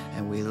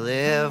 and we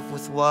live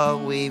with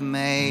what we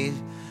made.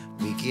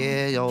 We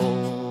get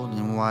old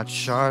and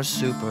watch our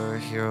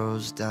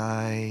superheroes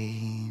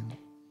die.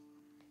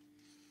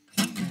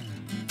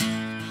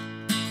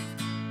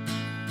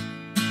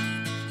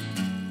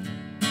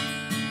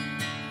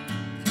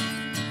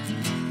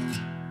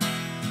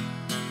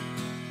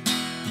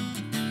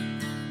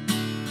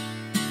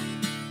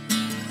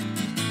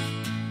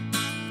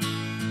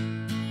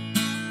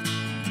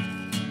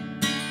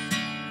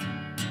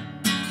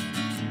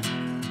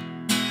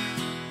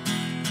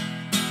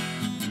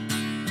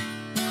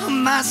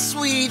 My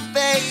sweet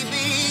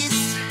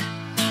babies,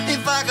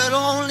 if I could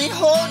only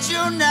hold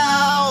you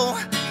now,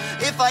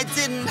 if I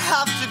didn't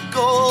have to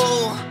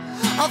go,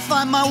 I'll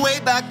find my way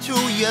back to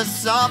you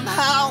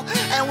somehow.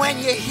 And when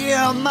you hear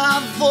my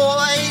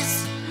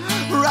voice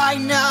right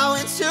now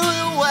into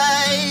the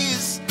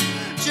waves,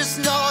 just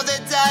know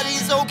that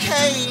Daddy's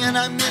okay, and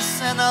I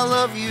miss and I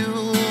love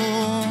you.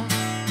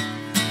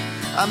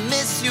 I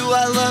miss you,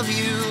 I love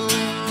you.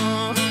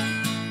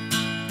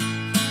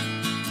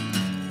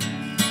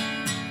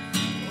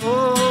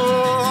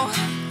 Oh,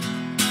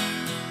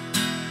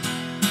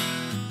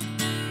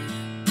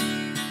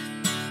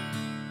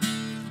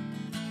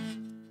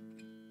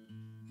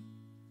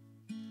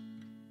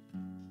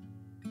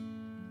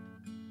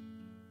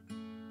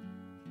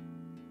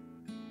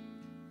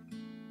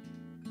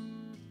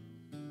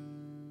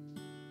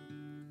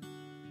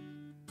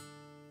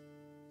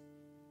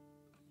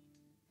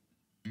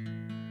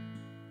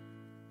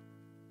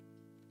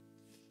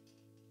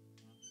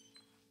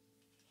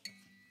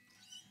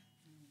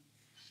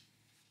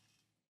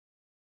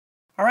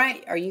 All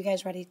right, are you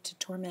guys ready to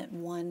torment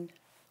one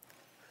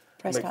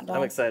Prescott dog?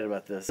 I'm excited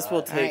about this. This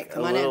will take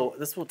a little.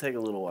 This will take a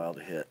little while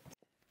to hit.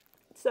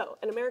 So,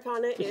 an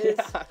Americana is...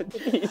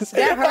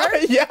 That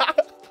hurt? Yeah.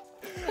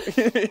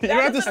 You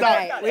have to stop.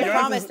 Okay, we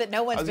promise that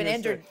no one's been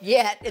injured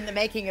yet in the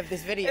making of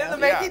this video. In the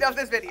making of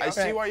this video. I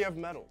see why you have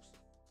medals.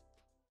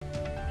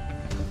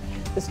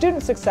 The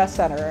Student Success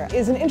Center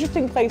is an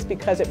interesting place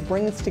because it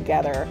brings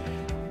together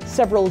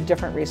several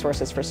different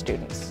resources for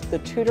students. The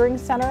tutoring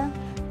center,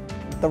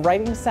 the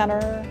writing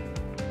center,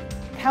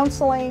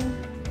 counseling,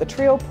 the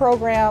TRIO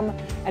program,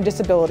 and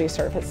disability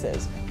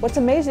services. What's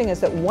amazing is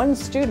that one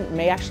student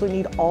may actually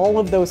need all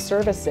of those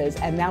services,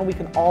 and now we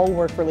can all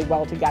work really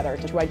well together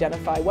to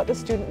identify what the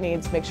student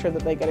needs, make sure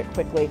that they get it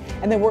quickly,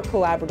 and then work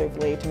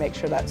collaboratively to make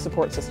sure that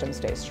support system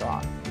stays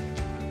strong.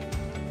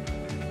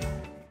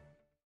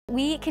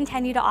 We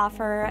continue to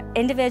offer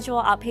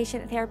individual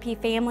outpatient therapy,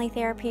 family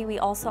therapy. We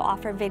also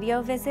offer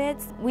video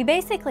visits. We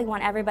basically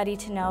want everybody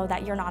to know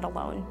that you're not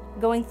alone.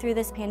 Going through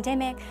this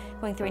pandemic,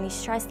 going through any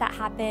stress that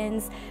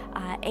happens,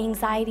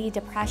 anxiety,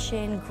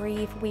 depression,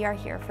 grief, we are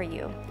here for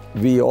you.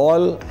 We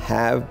all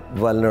have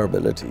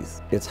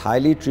vulnerabilities. It's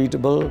highly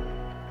treatable,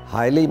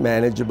 highly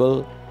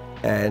manageable,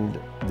 and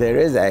there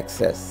is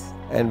access.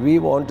 And we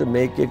want to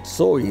make it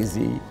so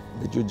easy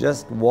that you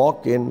just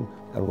walk in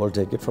and we'll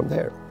take it from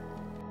there.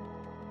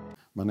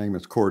 My name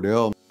is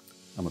Cordell.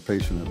 I'm a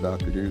patient of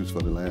Dr. Hughes for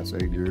the last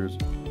 8 years.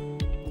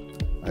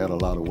 I had a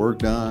lot of work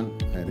done,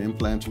 had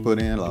implants put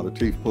in, a lot of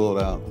teeth pulled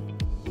out.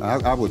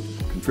 I would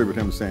contribute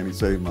him to saying he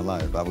saved my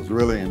life. I was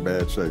really in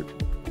bad shape.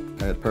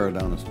 I had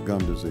periodontal gum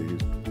disease.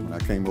 When I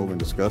came over and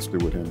discussed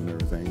it with him and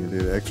everything, he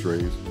did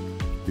x-rays.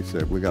 He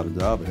said, we got a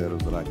job ahead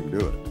of us, but I can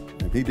do it.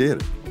 And he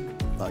did it.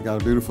 I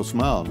got a beautiful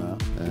smile now,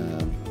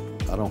 and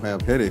I don't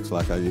have headaches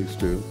like I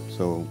used to,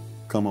 so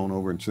come on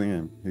over and see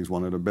him. He's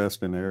one of the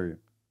best in the area.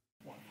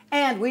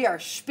 And we are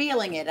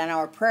spieling it in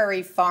our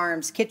Prairie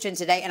Farms kitchen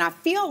today. And I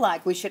feel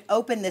like we should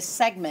open this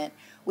segment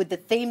with the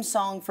theme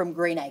song from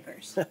Green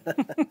Acres.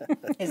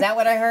 Is that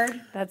what I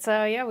heard? That's,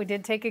 yeah, we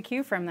did take a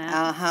cue from that.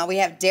 Uh-huh. We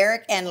have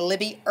Derek and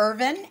Libby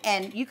Irvin.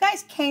 And you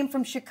guys came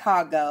from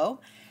Chicago,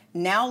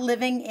 now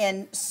living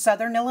in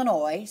Southern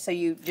Illinois. So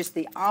you just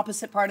the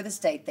opposite part of the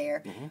state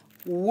there.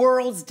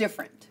 Worlds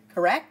different.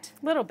 Correct?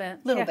 Little bit.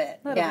 Little bit.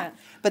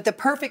 But the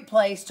perfect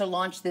place to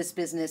launch this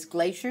business,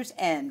 Glacier's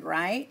End,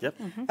 right? Yep.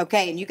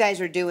 Okay, and you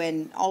guys are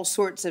doing all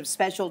sorts of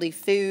specialty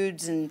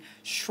foods and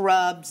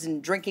shrubs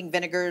and drinking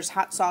vinegars,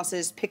 hot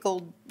sauces,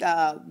 pickled,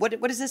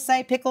 what does this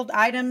say? Pickled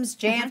items,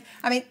 jam.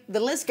 I mean,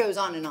 the list goes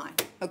on and on,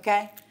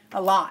 okay?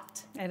 A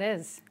lot. It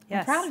is, I'm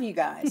yes. proud of you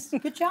guys.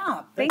 Good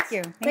job. Thank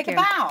you. Take a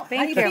bow. How do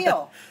you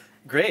feel?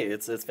 Great,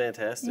 it's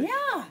fantastic.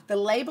 Yeah, the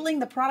labeling,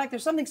 the product,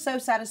 there's something so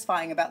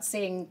satisfying about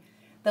seeing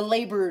the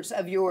labors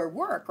of your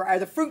work, or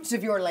the fruits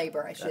of your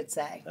labor, I should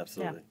say.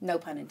 Absolutely. Yeah. No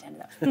pun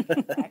intended.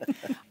 Okay.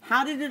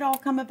 How did it all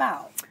come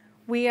about?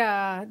 We,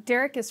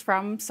 Derek is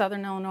from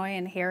Southern Illinois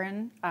and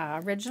Heron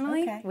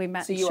originally. Okay. We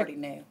met. So you already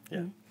knew.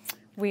 Yeah.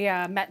 We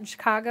met in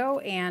Chicago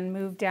and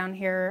moved down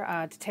here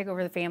to take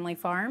over the family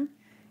farm.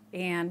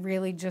 And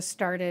really just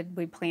started,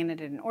 we planted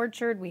an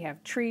orchard, we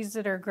have trees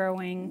that are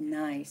growing.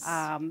 Nice.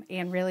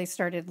 And really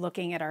started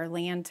looking at our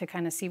land to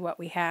kind of see what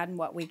we had and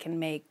what we can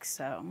make,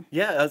 so.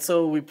 Yeah,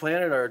 so we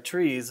planted our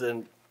trees,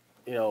 and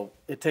you know,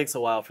 it takes a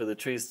while for the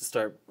trees to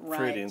start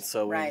fruiting.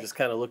 So we just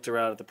kind of looked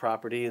around at the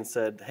property and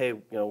said, hey,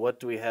 you know, what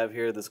do we have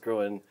here that's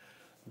growing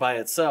by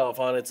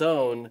itself on its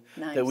own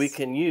that we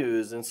can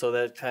use? And so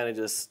that kind of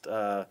just,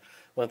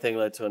 one thing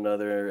led to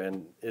another,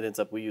 and it ends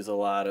up we use a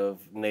lot of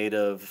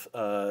native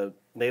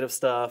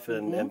stuff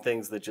and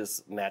things that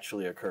just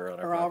naturally occur on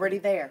our property. Already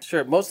there.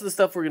 Sure. Most of the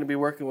stuff we're going to be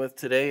working with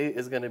today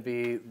is going to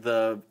be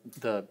the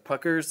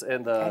puckers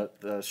and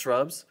the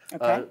shrubs.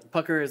 Okay.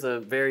 Pucker is a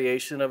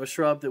variation of a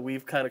shrub that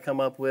we've kind of come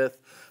up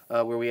with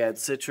where we add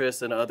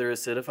citrus and other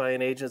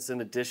acidifying agents in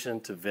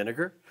addition to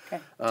vinegar.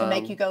 Okay. To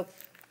make you go...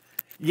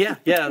 Yeah.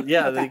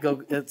 They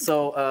go.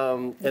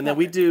 And then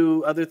we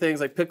do other things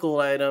like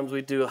pickled items.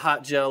 We do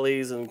hot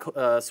jellies and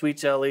sweet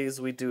jellies.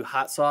 We do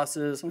hot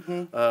sauces,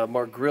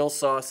 more grill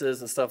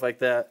sauces and stuff like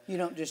that. You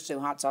don't just do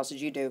hot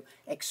sauces. You do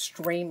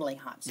extremely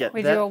hot sauces. Yeah,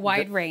 we do a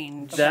wide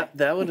range. That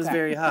one is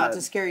very hot. Not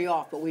to scare you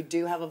off, but we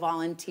do have a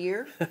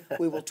volunteer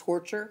we will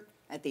torture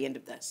at the end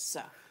of this.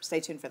 So stay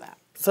tuned for that.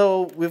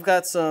 So we've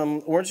got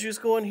some orange juice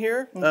going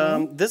here.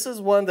 This is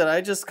one that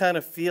I just kind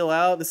of feel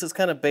out. This is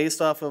kind of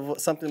based off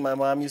of something my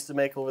mom used to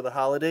make over the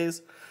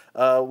holidays,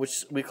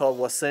 which we call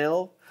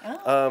wassail.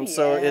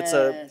 So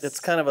it's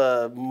kind of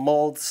a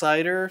mulled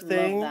cider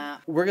thing. Love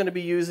that. We're going to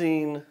be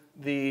using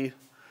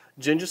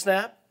ginger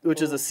snap,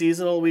 which is a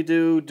seasonal we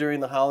do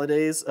during the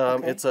holidays.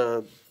 It's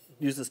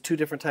uses 2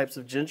 different types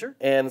of ginger,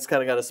 and it's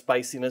kind of got a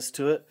spiciness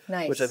to it,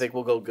 which I think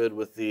will go good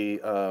with the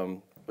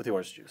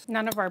orange juice.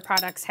 None of our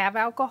products have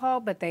alcohol,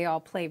 but they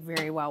all play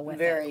very well with it.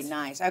 Very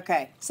nice.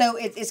 Okay. So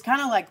it's kind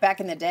of like back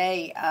in the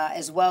day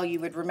as well. You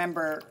would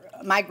remember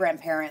my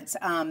grandparents,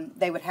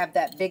 they would have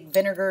that big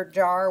vinegar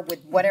jar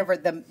with whatever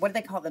what do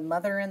they call the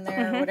mother in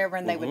there or whatever,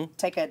 and they would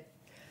take a,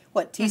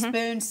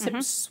 teaspoon,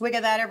 swig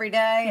of that every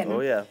day. And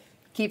oh, yeah.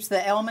 keeps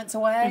the elements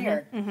away,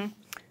 or?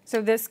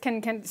 So this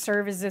can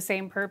serve as the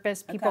same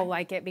purpose. People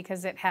like it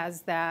because it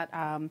has that.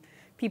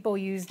 People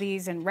use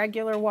these in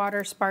regular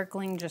water,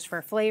 sparkling, just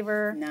for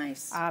flavor.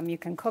 Nice. You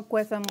can cook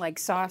with them like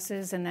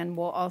sauces, and then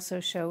we'll also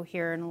show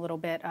here in a little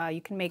bit,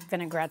 you can make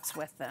vinaigrettes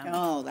with them.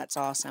 Oh, that's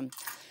awesome.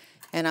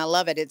 And I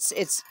love it.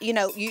 It's you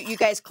know, you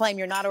guys claim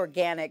you're not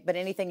organic, but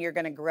anything you're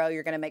going to grow,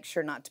 you're going to make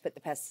sure not to put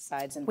the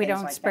pesticides and We things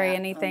don't like spray that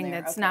anything on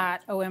there. that's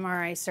not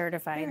OMRI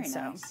certified. Very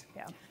so, nice.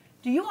 yeah.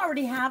 Do you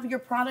already have your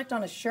product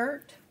on a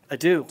shirt? I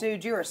do.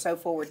 Dude, you are so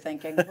forward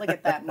thinking. Look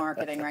at that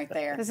marketing right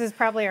there. This is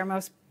probably our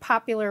most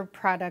popular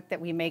product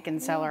that we make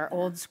and sell, our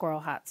Old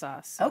Squirrel hot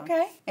sauce. So.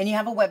 Okay. And you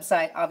have a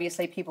website.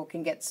 Obviously, people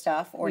can get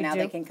stuff, or We now do.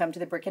 they can come to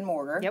the brick and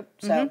mortar. Yep.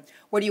 So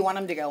where do you want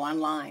them to go?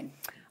 Online?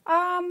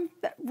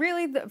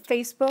 Really, the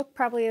Facebook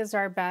probably is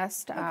our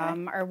best.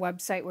 Our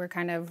website, we're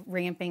kind of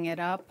ramping it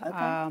up.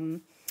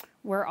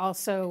 We're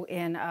also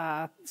in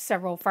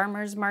several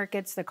farmers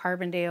markets, the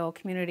Carbondale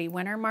Community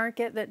Winter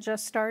Market that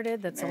just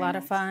started. That's Very a lot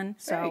nice. of fun.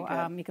 Very So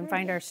good. You can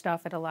find our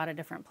stuff at a lot of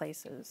different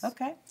places.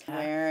 Okay.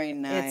 Very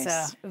nice.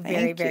 It's very,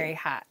 Thank you. very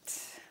hot.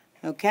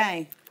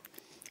 Okay.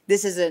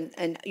 This is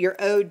your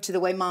ode to the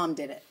way Mom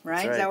did it,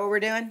 right? That's Is that right. what we're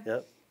doing?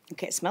 Yep.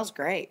 Okay, it smells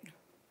great.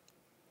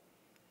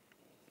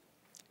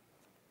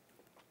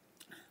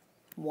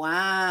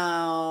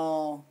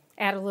 Wow.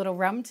 Add a little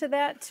rum to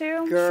that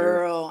too.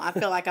 Girl, I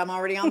feel like I'm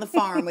already on the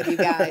farm with you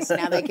guys.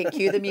 Now they can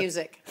cue the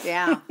music.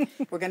 Yeah.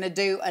 We're going to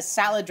do a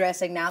salad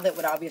dressing now that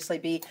would obviously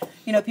be,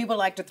 you know, people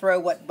like to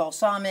throw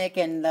balsamic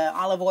and the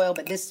olive oil,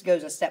 but this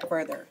goes a step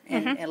further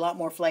and a lot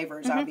more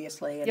flavors,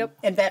 obviously,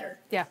 and better.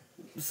 Yeah.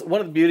 So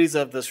one of the beauties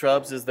of the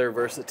shrubs is their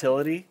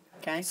versatility.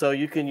 Okay. So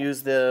you can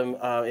use them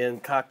in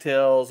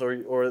cocktails or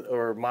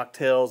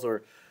mocktails,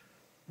 or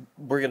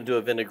we're going to do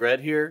a vinaigrette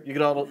here. You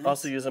can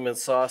also use them in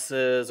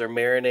sauces or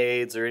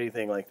marinades or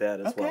anything like that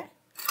as well.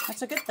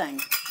 That's a good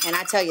thing. And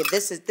I tell you,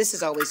 this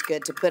is always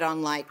good to put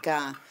on, like,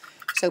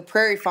 so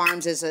Prairie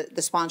Farms is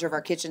the sponsor of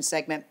our kitchen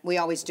segment. We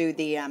always do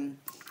the,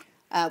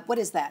 what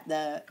is that?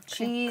 The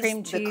cheese,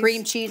 Cream cheese. the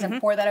cream cheese, and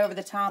pour that over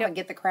the top and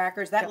get the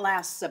crackers. That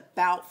lasts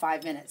about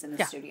 5 minutes in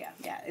the studio.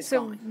 Yeah, it's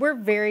So gone. we're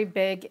very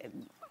big,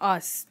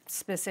 us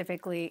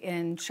specifically,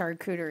 in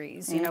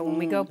charcuteries. You know, when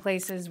we go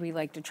places, we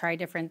like to try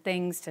different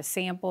things to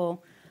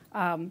sample.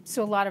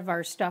 So a lot of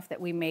our stuff that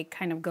we make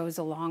kind of goes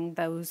along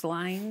those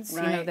lines.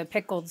 You know, Right. the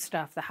pickled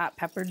stuff, the hot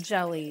pepper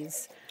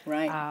jellies.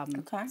 Right.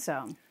 Okay.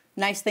 So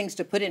Nice things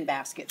to put in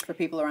baskets for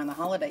people around the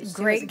holidays. too, as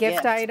great a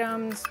gift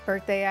items,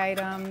 birthday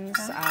items.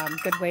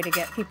 Good way to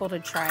get people to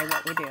try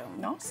what we do.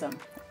 Awesome.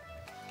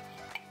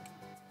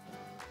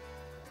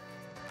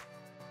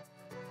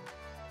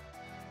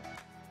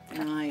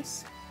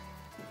 Nice.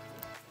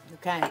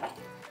 Okay.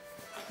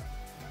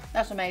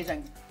 That's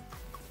amazing.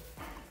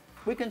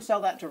 We can sell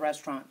that to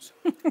restaurants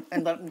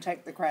and let them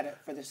take the credit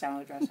for the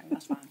salad dressing.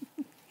 That's fine.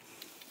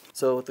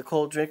 So with the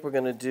cold drink, we're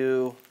going to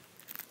do,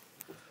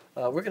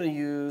 we're going to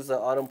use the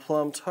autumn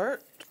plum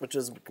tart, which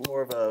is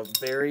more of a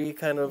berry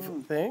kind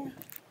of thing.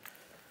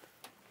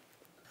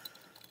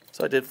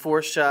 So I did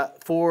 4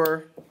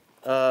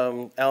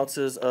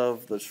 ounces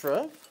of the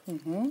shrub.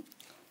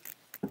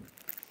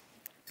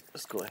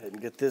 Let's go ahead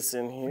and get this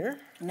in here.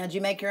 Now, did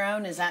you make your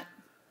own? Is that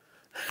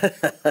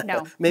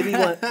No.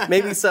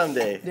 Maybe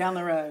someday. down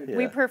the road? Yeah.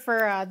 We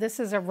prefer, this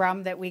is a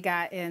rum that we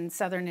got in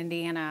southern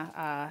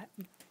Indiana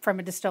from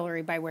a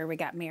distillery by where we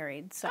got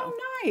married. So, Oh,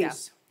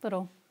 nice.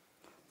 Yeah,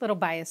 little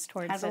bias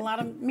towards Has it. a lot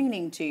of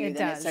meaning to you. It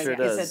then. does. It's a, Sure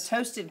it's does. a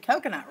toasted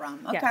coconut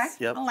rum. Okay. Yes.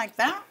 Yep. I like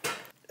that.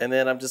 And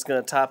then I'm just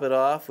going to top it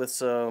off with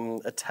some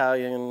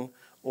Italian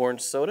orange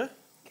soda.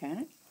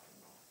 Okay.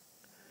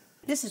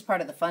 This is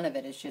part of the fun of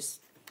it. It's just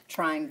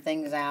trying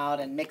things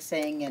out and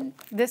mixing and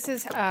This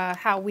is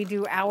how we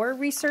do our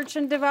research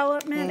and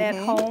development at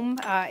home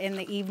in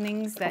the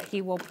evenings, that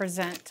he will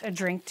present a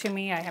drink to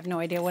me. I have no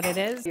idea what it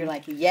is. you're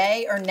like,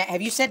 yay or nay.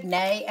 Have you said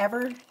nay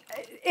ever?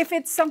 If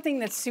it's something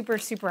that's super,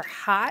 super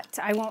hot,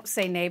 I won't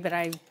say nay,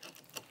 but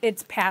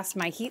it's past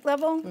my heat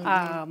level.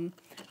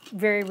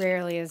 Very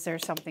rarely is there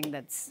something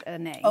that's a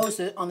nay. Oh,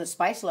 so on the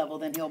spice level,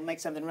 then he'll make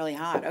something really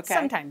hot. Okay.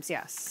 Sometimes,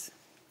 yes.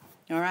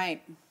 All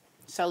right.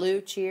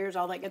 Salud, cheers,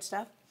 all that good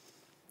stuff.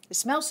 It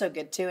smells so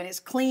good, too, and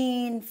it's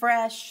clean,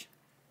 fresh.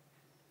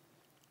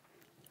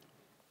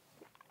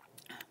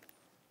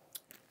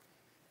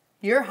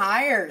 You're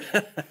hired.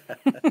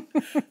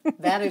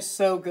 That is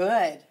so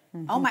good.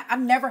 Oh, my, I've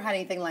never had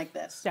anything like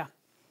this. Yeah.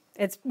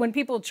 It's when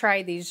people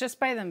try these just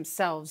by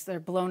themselves, they're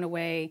blown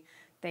away.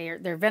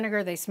 They're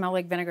vinegar, they smell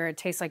like vinegar, it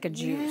tastes like a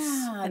juice.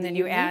 Yeah, and then the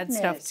you add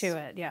stuff uniqueness. to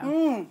it.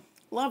 Yeah.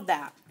 Love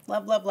that.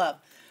 Love, love, love.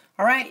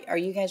 All right, are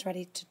you guys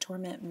ready to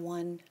torment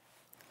one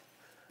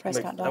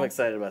Prescott dog? I'm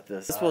excited about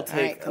this. This will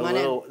take come on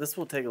in. This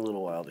will take a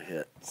little while to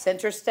hit.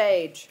 Center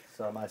stage.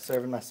 So am I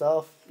serving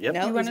myself? Yep. No,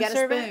 You he's wanna got a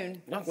serve it?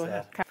 spoon. No, go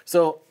ahead.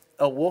 So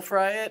a wolf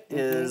riot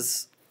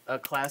is a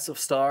class of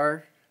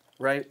star,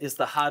 right? It's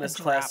the hottest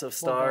class of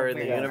star in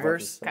the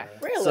universe. Okay.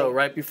 Really? So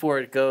right before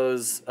it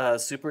goes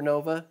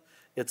supernova,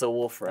 it's a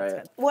wolf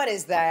riot. What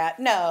is that?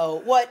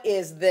 No, what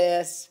is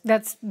this?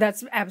 That's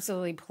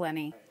absolutely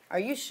plenty. Are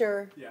you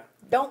sure? Yeah.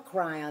 Don't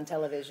cry on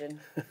television.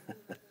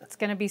 It's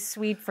going to be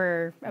sweet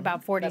for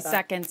about 40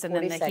 seconds, and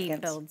then the heat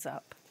builds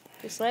up.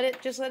 Just let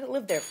it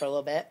live there for a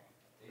little bit.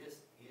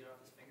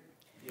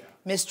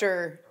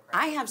 Mr.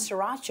 I have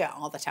sriracha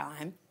all the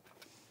time.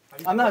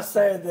 I'm not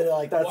saying that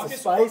like that's the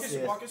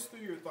spiciest. Walk us through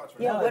your thoughts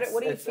right Yeah, now.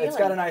 what are you feeling? It's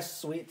got a nice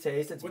sweet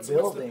taste. It's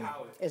building.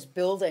 It's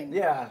building.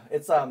 Yeah,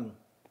 it's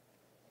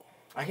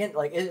I can't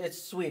like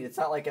it's sweet. It's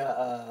not like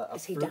a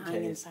Is he fruit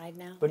dying taste. inside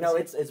now? But no,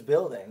 it's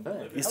building.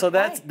 So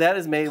that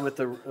is made with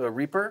the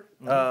Reaper,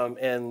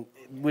 and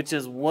which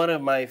is one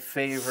of my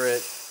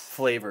favorite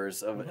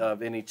flavors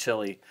of any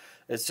chili.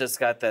 It's just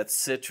got that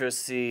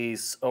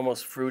citrusy,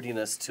 almost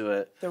fruitiness to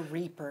it. The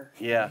Reaper.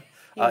 Yeah.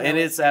 And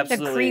it's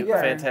absolutely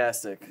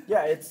fantastic.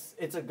 Yeah,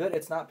 it's a good.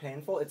 It's not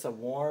painful. It's a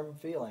warm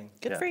feeling.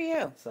 Good for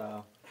you.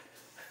 So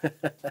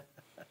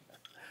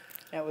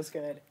that was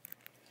good.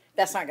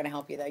 That's not going to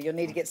help you though. You'll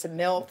need to get some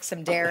milk,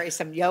 some dairy,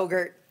 some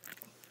yogurt.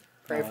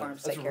 Prairie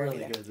Farms take care of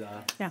you. Good,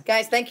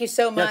 Guys, thank you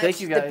so much. Yeah,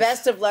 thank you guys. The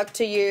best of luck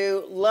to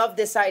you. Love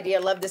this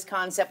idea. Love this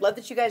concept. Love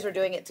that you guys are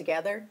doing it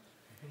together.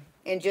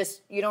 And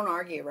just, you don't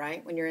argue,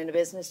 right, when you're in a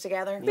business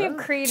together? We have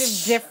creative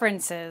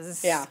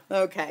differences. Yeah,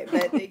 okay.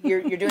 But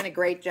you're doing a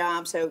great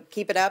job, so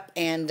keep it up.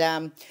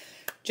 And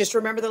just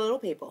remember the little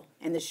people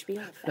and the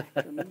Spiel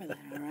effect. Remember that,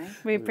 all right?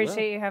 We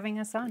appreciate you having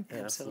us on.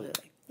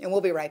 Absolutely. And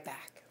we'll be right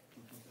back.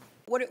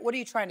 What are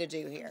you trying to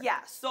do here? Yeah,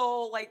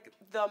 so like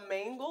the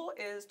main goal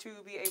is to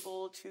be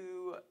able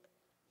to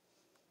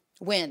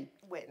win.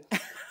 In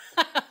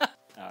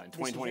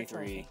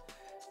 2023,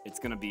 it's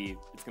gonna be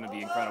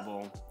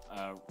incredible.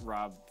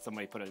 Rob,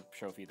 somebody put a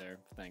trophy there.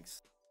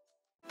 Thanks.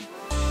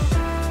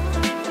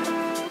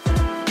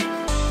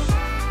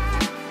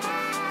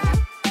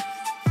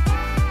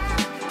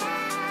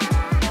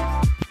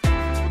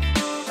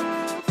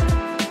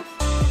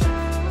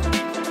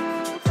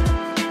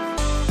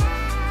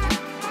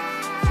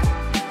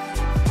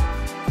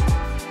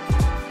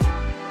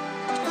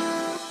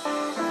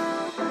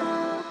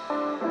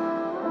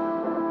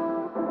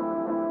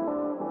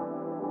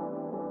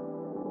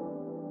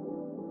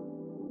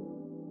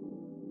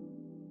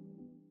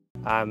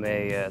 I'm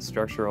a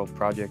structural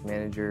project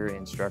manager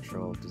and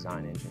structural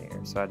design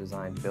engineer. So I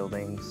design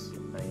buildings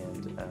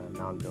and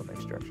non-building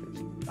structures.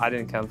 I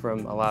didn't come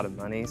from a lot of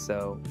money,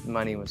 so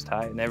money was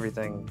tight, and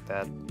everything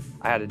that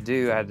I had to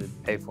do, I had to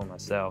pay for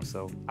myself.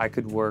 So I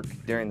could work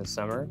during the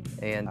summer,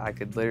 and I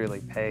could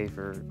literally pay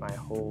for my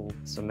whole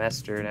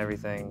semester and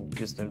everything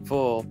just in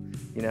full,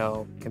 you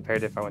know,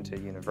 compared to if I went to a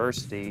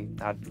university,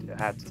 I'd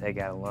have to take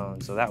out a loan.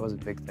 So that was a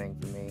big thing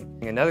for me.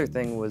 Another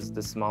thing was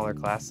the smaller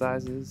class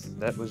sizes.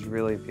 That was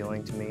really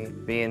appealing to me.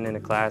 Being in a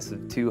class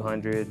of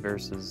 200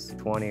 versus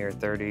 20 or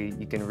 30,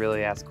 you can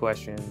really ask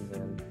questions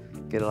and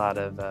get a lot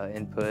of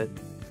input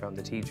from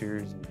the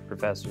teachers and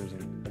professors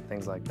and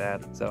things like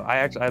that. So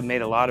I've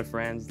made a lot of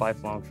friends,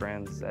 lifelong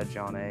friends at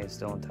John A,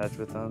 still in touch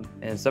with them,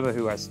 and some of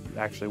who I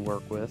actually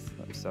work with.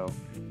 So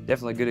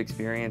definitely a good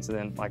experience. And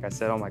then, like I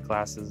said, all my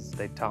classes,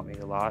 they taught me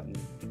a lot, and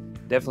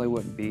definitely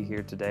wouldn't be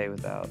here today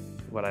without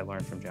what I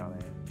learned from John A.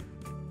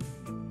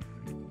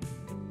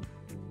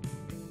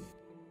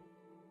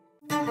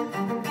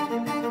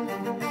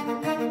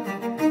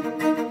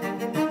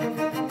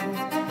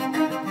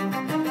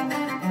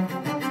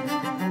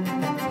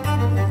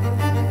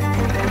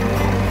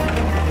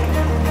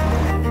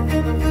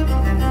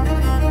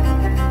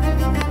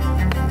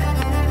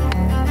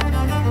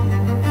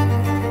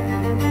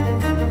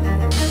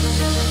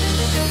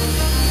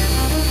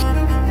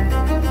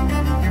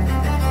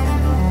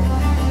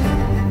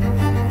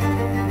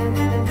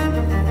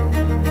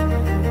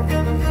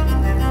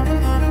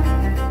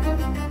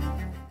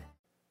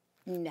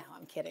 No,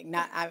 I'm kidding.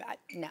 No,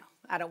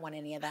 I don't want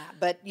any of that.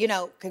 But, you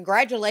know,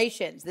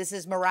 congratulations. This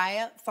is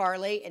Mariah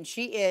Farley, and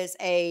she is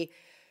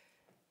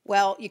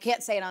well, you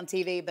can't say it on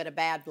TV, but a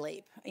bad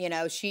bleep. You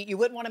know, you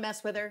wouldn't want to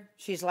mess with her.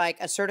 She's like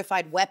a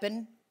certified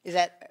weapon. Is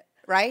that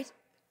right?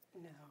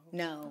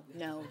 No.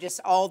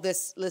 Just all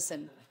this,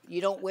 listen,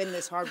 you don't win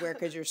this hardware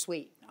because you're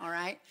sweet, all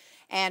right?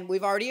 And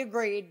we've already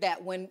agreed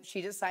that when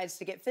she decides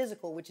to get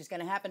physical, which is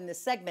going to happen in this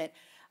segment,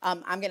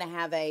 I'm going to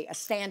have a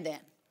stand-in.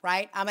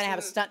 Right? I'm going to have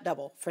a stunt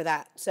double for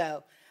that.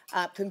 So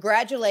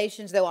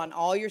congratulations, though, on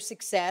all your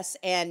success.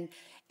 And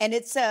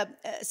it's a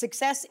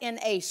success in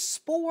a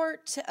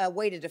sport, a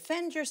way to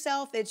defend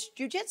yourself. It's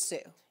jiu-jitsu.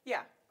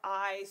 Yeah,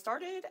 I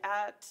started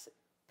at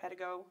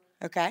Pedigo.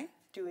 Okay.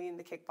 Doing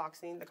the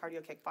kickboxing, the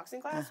cardio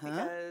kickboxing class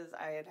because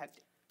I had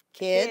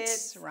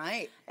kids,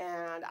 right?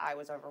 And I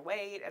was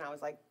overweight, and I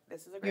was like,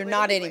 "This is a great." You're way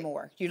not to lose weight.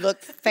 anymore. You look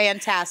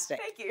fantastic.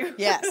 Thank you.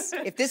 Yes.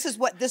 If this is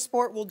what this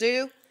sport will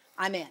do,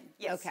 I'm in.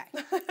 Yes. Okay.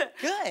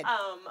 Good.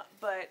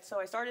 But so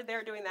I started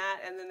there doing that,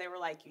 and then they were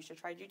like, "You should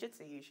try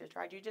jiu-jitsu. You should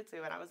try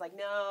jiu-jitsu." And I was like,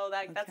 "No,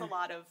 that's a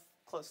lot of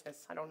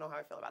closeness. I don't know how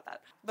I feel about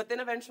that." But then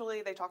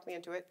eventually they talked me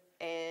into it,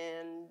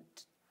 and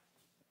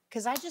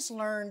because I just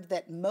learned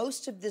that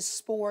most of this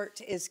sport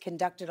is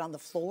conducted on the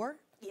floor.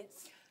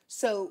 Yes.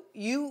 So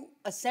you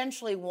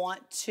essentially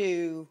want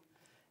to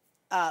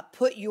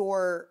put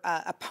your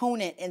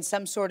opponent in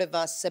some sort of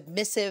a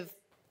submissive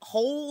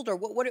hold, or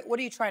what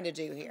are you trying to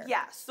do here?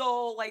 Yeah,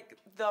 so like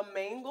the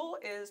main goal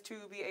is to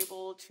be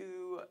able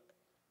to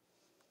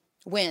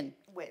win.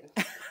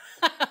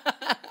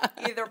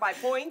 Either by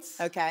points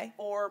okay,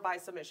 or by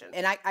submission.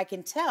 And I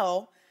can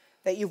tell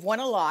that you've won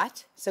a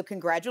lot, so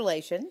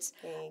congratulations.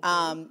 Thank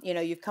you. You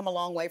know, you've come a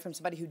long way from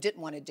somebody who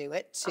didn't want to do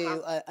it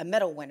to a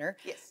medal winner.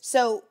 Yes.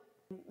 So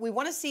we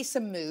want to see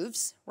some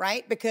moves,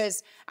 right?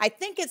 Because I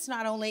think it's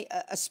not only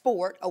a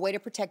sport, a way to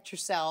protect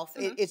yourself.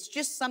 It's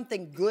just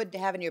something good to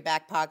have in your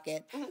back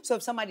pocket. So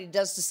if somebody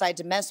does decide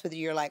to mess with you,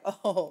 you're like,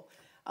 oh,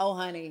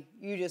 honey,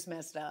 you just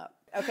messed up.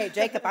 Okay,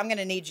 Jacob, I'm going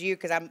to need you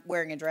because I'm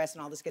wearing a dress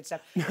and all this good stuff.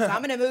 So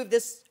I'm going to move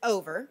this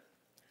over.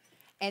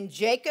 And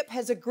Jacob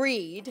has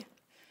agreed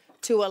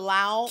to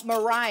allow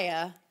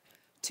Mariah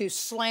to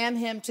slam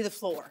him to the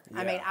floor.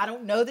 I mean, I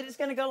don't know that it's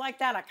going to go like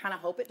that. I kind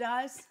of hope it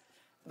does.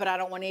 But I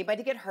don't want anybody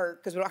to get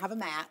hurt because we don't have a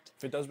mat.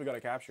 If it does, we got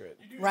to capture it.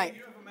 Right.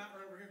 You have a mat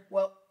right over here?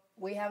 Well,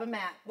 we have a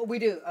mat. Well, we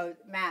do.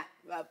 Matt,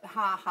 ha,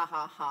 ha,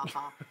 ha, ha,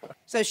 ha.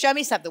 So show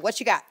me something. What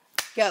you got?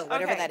 Go,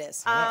 whatever that is.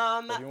 So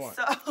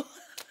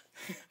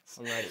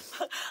I'm ready.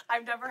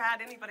 I've never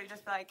had anybody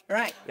just be like,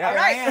 right. Yeah. All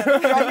right,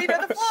 throw me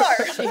to the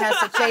floor. She has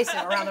to chase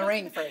him around the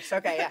ring first.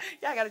 Okay, yeah.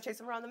 Yeah, I got to chase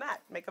him around the mat.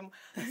 Make him.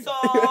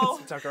 So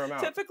tucker him out.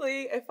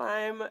 Typically, if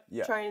I'm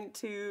trying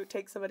to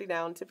take somebody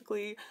down,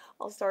 typically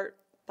I'll start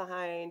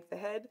behind the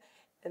head,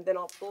 and then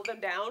I'll pull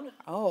them down.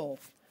 Oh.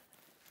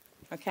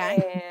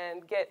 Okay.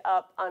 And get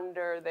up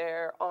under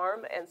their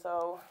arm, and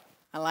so.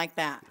 I like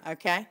that.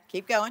 Okay,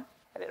 keep going.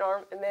 At an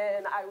arm, and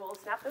then I will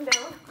snap them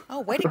down. Oh,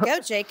 way to go,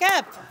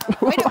 Jacob.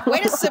 Way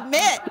to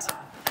submit.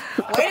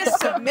 Way to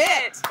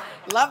submit.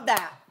 Love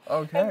that.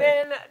 Okay. And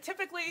then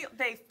typically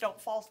they don't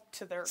fall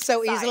to their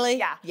so side.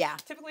 easily? Yeah.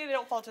 Typically they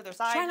don't fall to their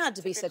side. Try not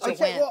to be such a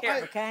Okay, wimp,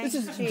 well, okay? This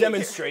is a Jeez.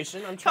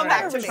 demonstration. I'm Come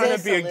trying, back to me. trying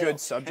to be a good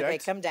subject. Okay,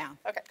 come down.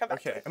 Okay, come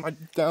back. Okay, am I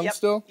down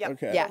still? Yep.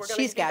 Okay. Yeah, We're gonna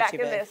she's be got back you,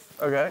 in babe. this.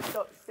 Okay.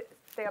 So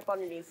stay up on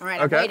your knees. All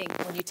right, I'm waiting.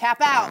 When you tap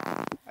out,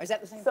 or is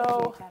that the same thing?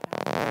 So,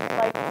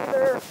 like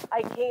either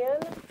I can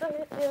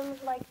submit him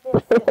like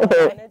this if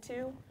I wanted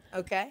to.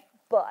 Okay.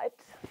 But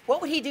what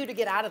would he do to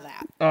get out of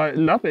that?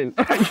 Nothing.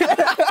 I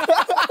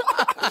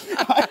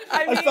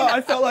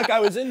felt like I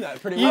was in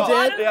that pretty well. A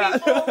lot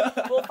of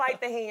people will fight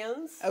the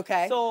hands.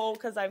 Okay. So,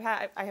 because I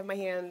have my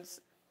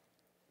hands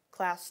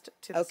clasped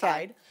to the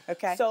side.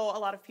 Okay. So a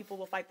lot of people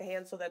will fight the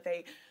hands so that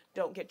they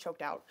don't get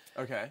choked out.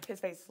 Okay. His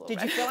face is a little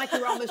Did red. you feel like you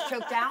were almost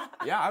choked out?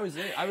 Yeah, I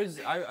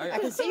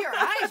can see your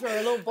eyes were a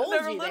little bulgy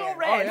They're a little there.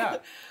 red. Oh, yeah.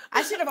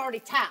 I should have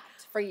already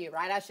tapped for you,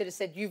 right? I should have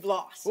said you've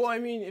lost. Well, I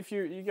mean, if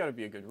you got to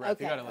be a good rep.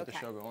 You got to let the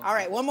show go on. All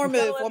right, one more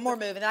move,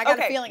 and then I got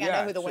a feeling I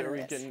know who the winner Are we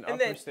is. getting And up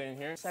then- or staying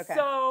here? Okay.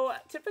 So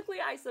typically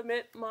I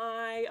submit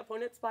my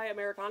opponents by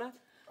Americana.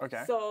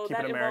 Okay. So Keep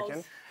that it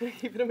American.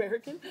 involves keep it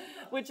American,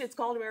 which it's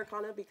called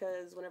Americana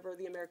because whenever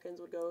the Americans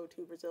would go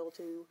to Brazil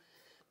to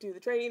do the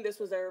training, this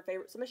was their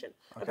favorite submission,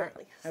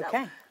 apparently. So,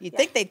 Okay. You'd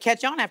think they'd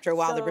catch on after a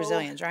while, the So-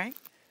 Brazilians, right?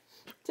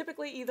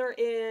 Typically either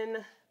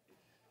in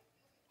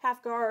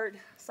half guard,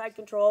 side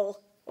control,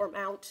 or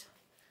mount,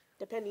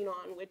 depending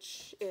on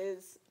which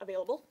is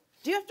available.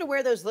 Do you have to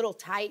wear those little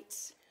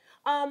tights?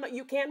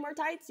 You can wear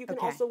tights. You can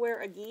Okay. also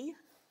wear a gi.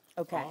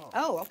 Okay.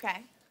 Oh,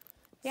 okay.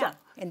 Yeah,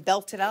 and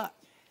belt it up.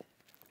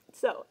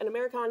 So an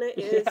Americana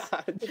is.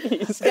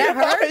 That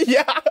hurt?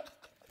 Yeah.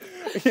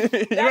 You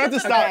have to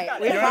stop. Okay,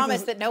 we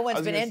promise that no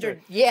one's been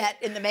injured yet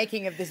in the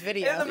making of this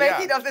video. In the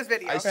making of this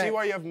video. I see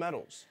why you have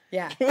medals.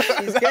 Yeah,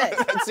 she's good.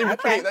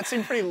 That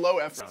seemed pretty low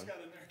effort.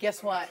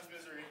 Guess what?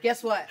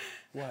 Guess what?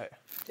 What?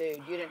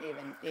 Dude, you didn't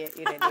even.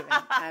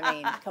 I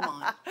mean, come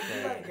on.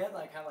 You gotta get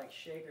like how like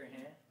shake her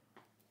hand,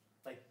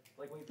 like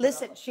when you put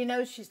Listen, up- she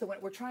knows she's the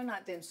winner. We're trying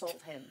not to insult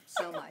him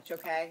so much,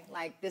 okay?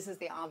 Like this is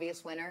the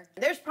obvious winner.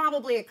 There's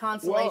probably a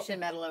consolation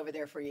medal over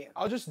there for you.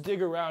 I'll just dig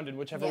around and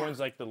whichever Yeah. one's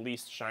like the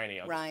least shiny,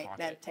 I'll Right, just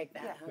pocket. take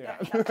that. Yeah.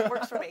 Okay. Yeah.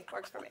 Works for me.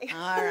 Works for me.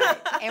 All right.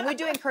 And we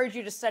do encourage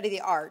you to study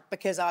the art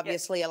because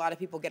obviously a lot of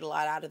people get a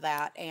lot out of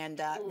that and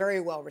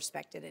very well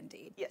respected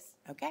indeed. Yes.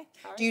 Okay.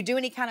 All right. Do you do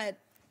any kind of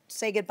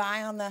say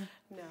goodbye on the?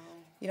 No.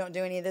 You don't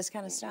do any of this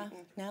kind of stuff?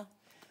 No?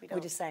 We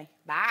don't. just say,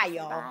 bye,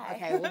 y'all. Bye.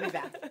 Okay, we'll be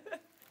back.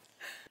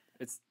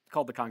 It's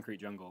called the Concrete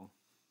Jungle.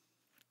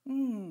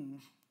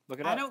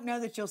 Look it I up. don't know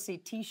that you'll see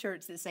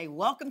T-shirts that say,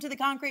 welcome to the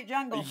Concrete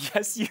Jungle.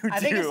 Yes, you do.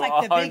 I think it's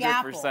like the Big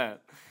Apple. 100%.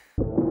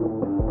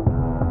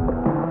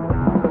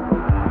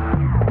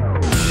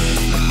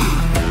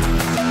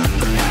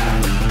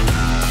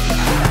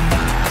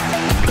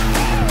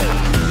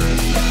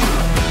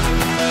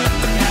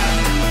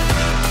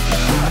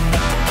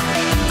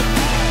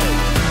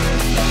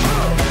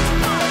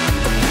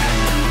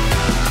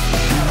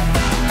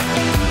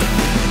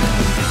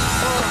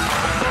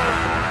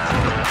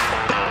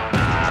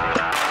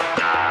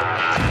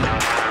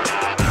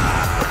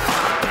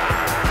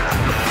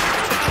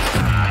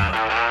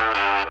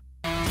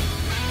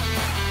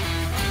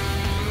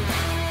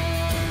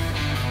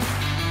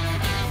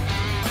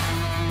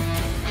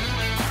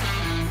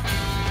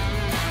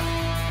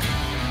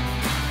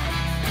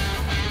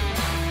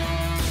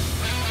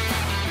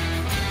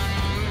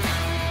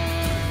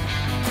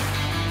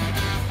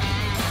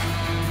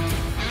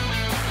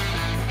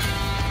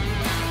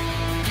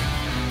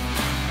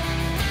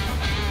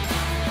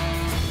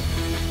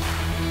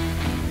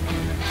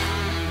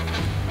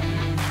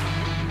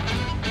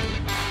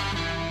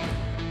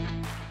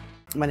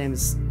 My name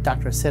is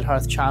Dr.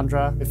 Siddharth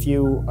Chandra. If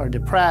you are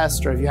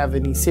depressed or if you have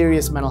any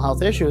serious mental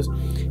health issues,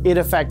 it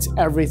affects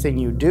everything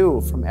you do,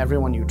 from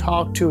everyone you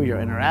talk to, your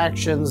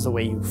interactions, the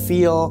way you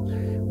feel,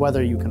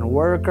 whether you can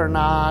work or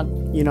not.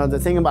 You know, the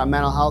thing about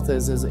mental health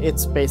is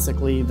it's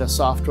basically the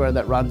software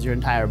that runs your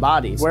entire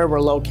body. Where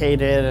we're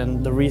located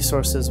and the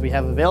resources we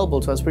have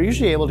available to us, we're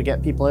usually able to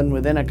get people in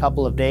within a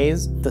couple of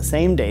days, the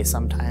same day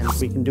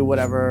sometimes. We can do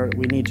whatever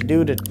we need to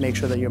do to make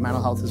sure that your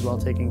mental health is well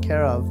taken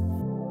care of.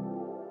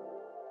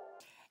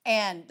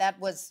 And that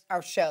was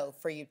our show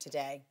for you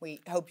today.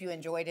 We hope you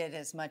enjoyed it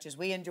as much as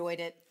we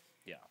enjoyed it.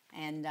 Yeah.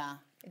 And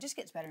it just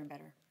gets better and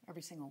better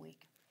every single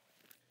week.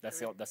 That's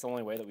the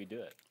only way that we do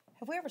it.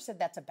 Have we ever said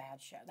that's a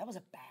bad show? That was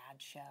a bad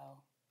show.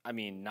 I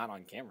mean, not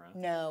on camera.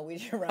 No,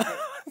 you're right.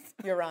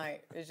 You're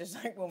right. It's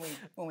just like when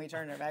we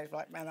turned it back, it's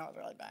like, man, that was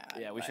really bad.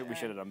 Yeah, we should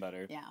have done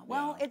better. Yeah.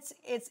 Well,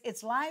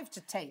 it's live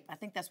to tape. I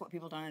think that's what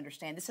people don't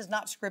understand. This is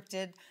not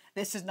scripted.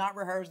 This is not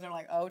rehearsed. They're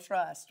like, oh,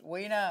 trust.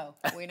 We know.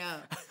 We know.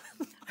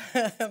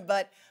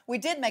 But we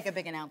did make a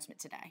big announcement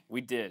today.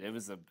 We did. It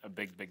was a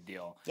big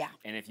deal. Yeah.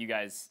 And if you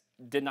guys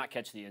did not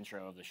catch the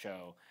intro of the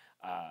show,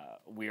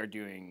 we are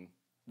doing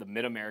the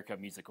Mid-America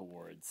Music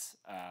Awards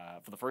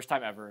for the first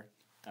time ever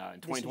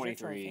in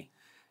 2023.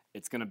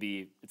 It's gonna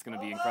be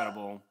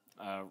incredible.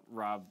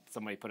 Rob,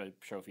 somebody put a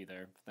trophy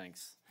there.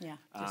 Thanks. Yeah.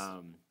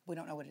 We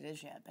don't know what it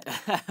is yet,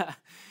 but.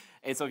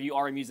 And so if you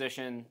are a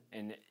musician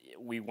and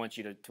we want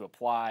you to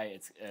apply,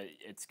 it's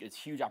a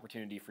huge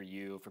opportunity for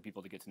you, for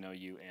people to get to know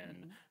you,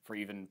 and for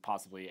even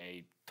possibly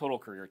a total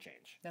career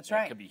change. That's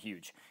right. It could be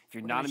huge. If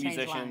you're not a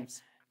musician,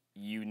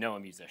 you know a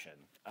musician.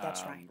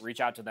 That's right. Reach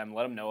out to them,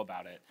 let them know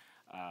about it,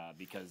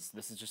 because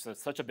this is just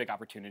such a big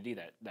opportunity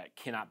that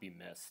cannot be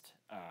missed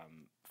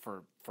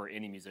for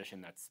any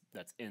musician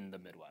that's in the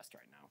Midwest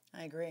right now.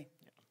 I agree.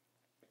 Yeah.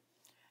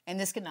 And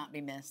this cannot be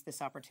missed,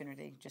 this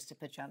opportunity, just to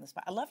put you on the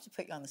spot. I love to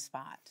put you on the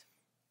spot.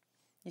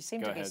 You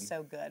seem to be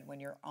so good when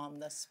you're on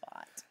the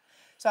spot.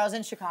 So I was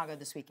in Chicago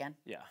this weekend.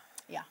 Yeah.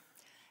 Yeah.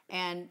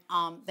 And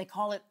they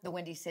call it the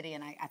Windy City,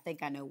 and I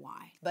think I know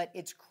why. But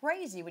it's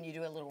crazy when you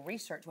do a little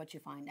research what you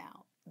find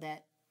out,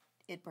 that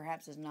it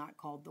perhaps is not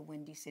called the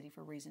Windy City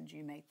for reasons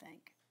you may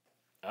think.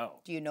 Oh.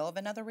 Do you know of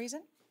another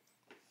reason?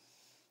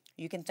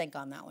 You can think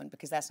on that one,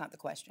 because that's not the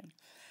question.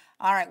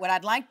 All right, what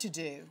I'd like to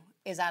do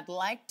is I'd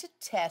like to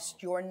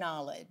test your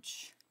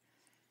knowledge.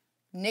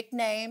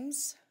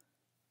 Nicknames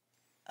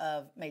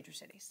of major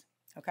cities,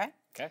 okay?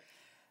 Okay.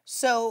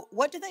 So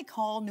what do they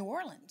call New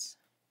Orleans?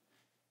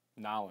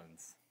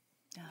 Nolans.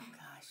 Oh,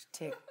 gosh.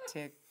 Tick,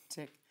 tick,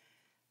 tick.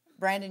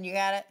 Brandon, you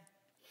got it?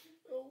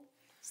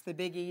 It's the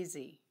Big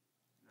Easy.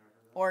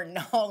 Or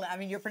no, I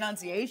mean, your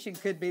pronunciation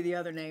could be the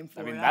other name for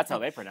it. I mean, that's how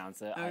they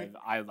pronounce it.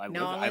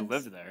 I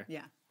lived there.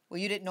 Yeah. Well,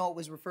 you didn't know it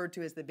was referred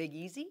to as the Big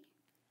Easy?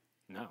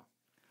 No.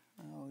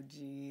 Oh,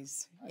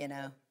 geez. You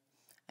know.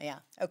 Yeah.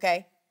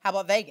 Okay. How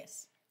about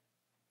Vegas?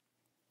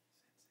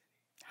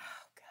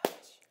 Oh, gosh.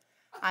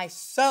 I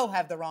so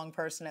have the wrong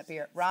person up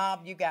here.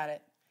 Rob, you got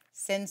it.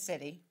 Sin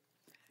City.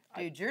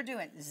 Dude, you're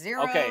doing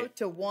 0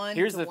 to 1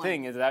 Here's to the 1.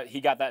 thing, is that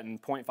he got that in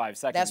 0.5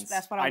 seconds.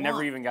 That's what I want.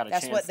 never even got a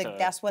chance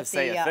That's what to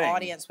say the a thing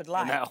audience would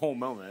like. in that whole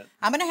moment.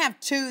 I'm going to have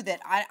two that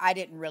I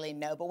didn't really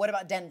know, but what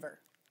about Denver?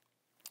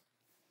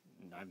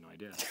 I have no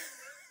idea.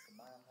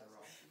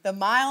 The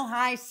Mile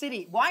High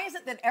City. Why is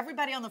it that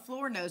everybody on the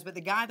floor knows, but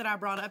the guy that I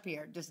brought up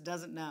here just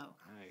doesn't know?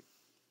 I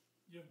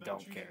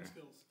don't care.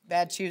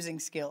 Bad choosing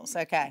skills.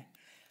 Okay.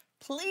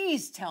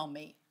 Please tell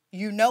me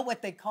you know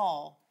what they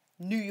call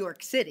New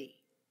York City.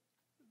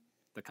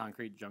 The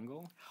concrete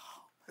jungle?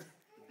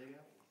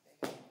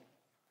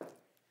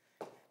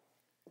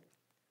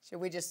 Should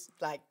we just,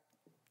 like,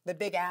 the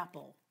Big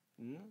Apple?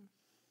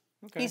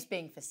 Okay. He's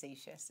being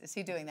facetious. Is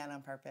he doing that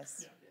on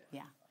purpose?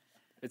 Yeah.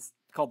 It's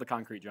called the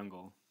concrete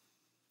jungle.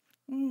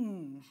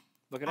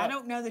 Look it up. I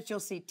don't know that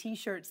you'll see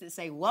T-shirts that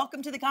say,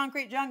 "Welcome to the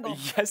concrete jungle."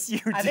 Yes, you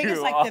do. I think it's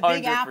like the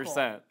Big 100%. Apple.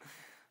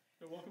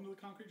 So welcome to the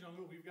concrete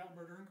jungle. We've got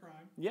murder and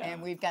crime. Yeah.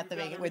 And we've got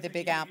the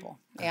Big Apple.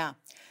 Yeah.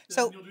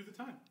 So you'll do the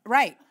time.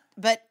 Right.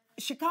 But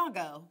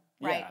Chicago,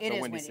 right? Yeah, it the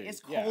is Windy windy. City.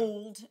 It's Yeah.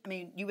 cold. I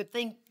mean, you would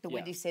think the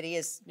Windy City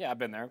is. Yeah, I've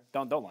been there.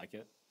 Don't like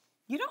it.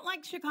 You don't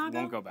like Chicago?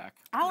 Won't go back.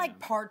 I like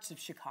parts of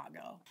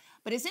Chicago.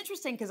 But it's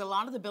interesting because a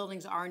lot of the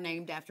buildings are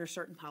named after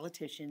certain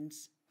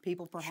politicians,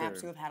 people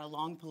perhaps who have had a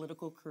long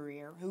political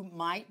career, who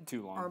might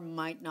or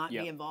might not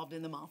be involved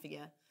in the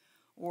mafia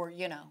or,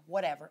 you know,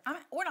 whatever.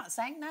 We're not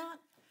saying that,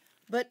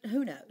 but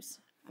who knows?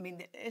 I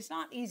mean, it's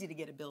not easy to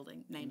get a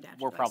building named after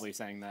We're us. probably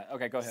saying that.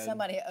 Okay, go ahead.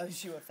 Somebody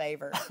owes you a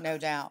favor, no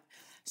doubt.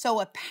 So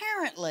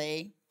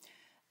apparently,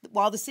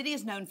 while the city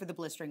is known for the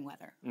blistering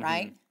weather,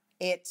 right?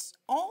 It's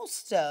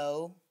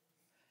also,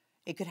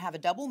 it could have a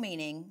double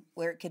meaning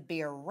where it could be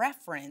a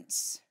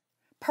reference,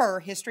 per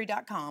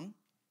history.com,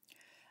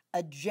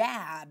 a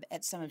jab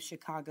at some of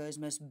Chicago's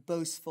most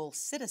boastful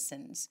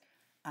citizens,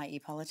 i.e.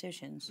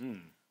 politicians,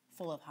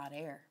 full of hot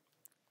air.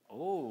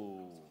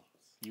 Oh,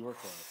 you were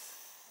close.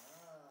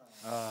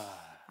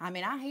 I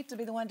mean, I hate to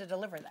be the one to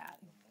deliver that,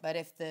 but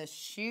if the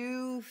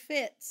shoe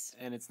fits.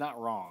 And it's not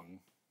wrong.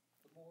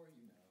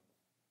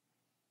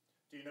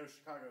 Do you know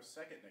Chicago's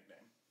second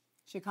nickname?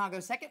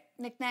 Chicago's second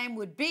nickname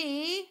would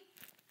be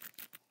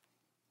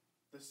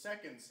The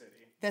second city.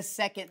 the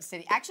second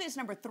city. Actually, it's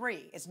number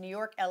 3. It's New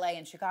York, LA,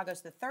 and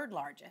Chicago's the 3rd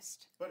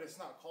largest. But it's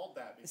not called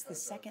that because It's the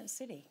second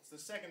city. It's the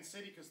second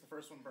city because the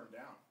first one burned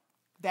down.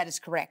 That is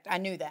correct. I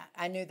knew that.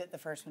 I knew that the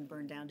first one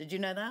burned down. Did you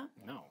know that?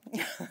 No.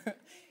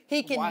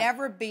 He can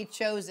never be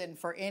chosen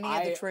for any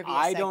of the trivia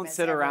I segments don't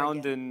sit ever around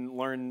again. and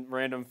learn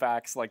random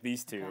facts like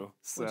these two. Okay.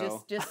 So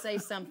Well, just say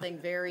something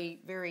very,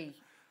 very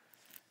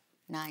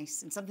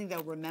nice and something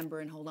they'll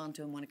remember and hold on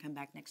to and want to come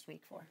back next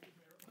week for.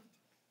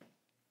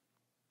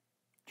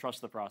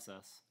 trust the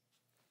process.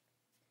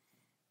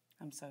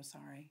 I'm so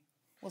sorry.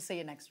 We'll see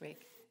you next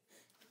week.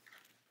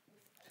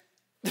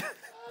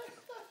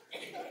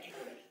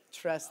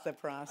 Trust the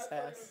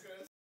process.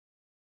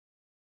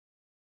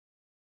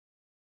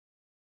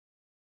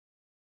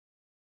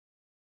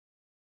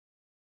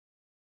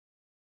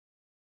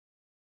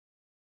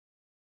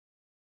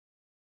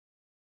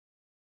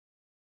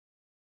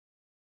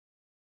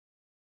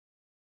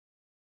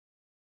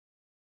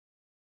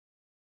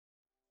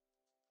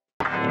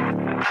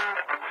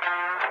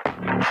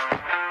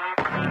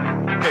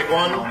 Pick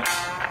one.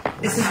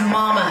 This is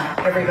Mama,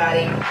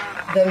 everybody.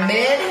 The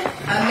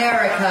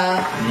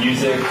Mid-America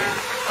Music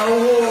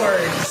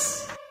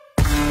Awards.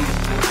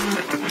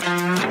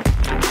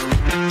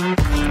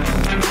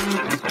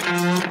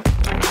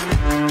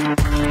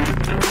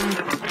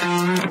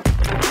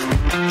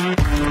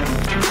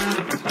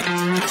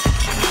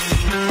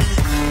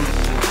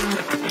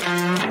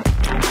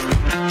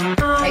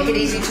 Take it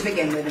easy to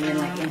begin with and then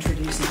like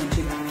introduce them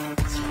to them.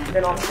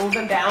 Then I'll pull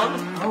them down.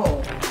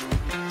 Oh.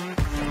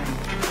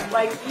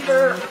 Like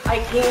either I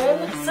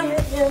can submit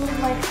him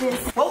like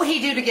this. What would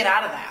he do to get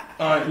out of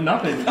that?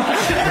 Nothing. I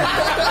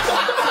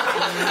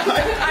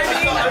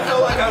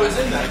felt like I was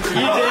in that.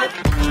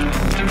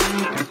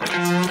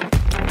 You did.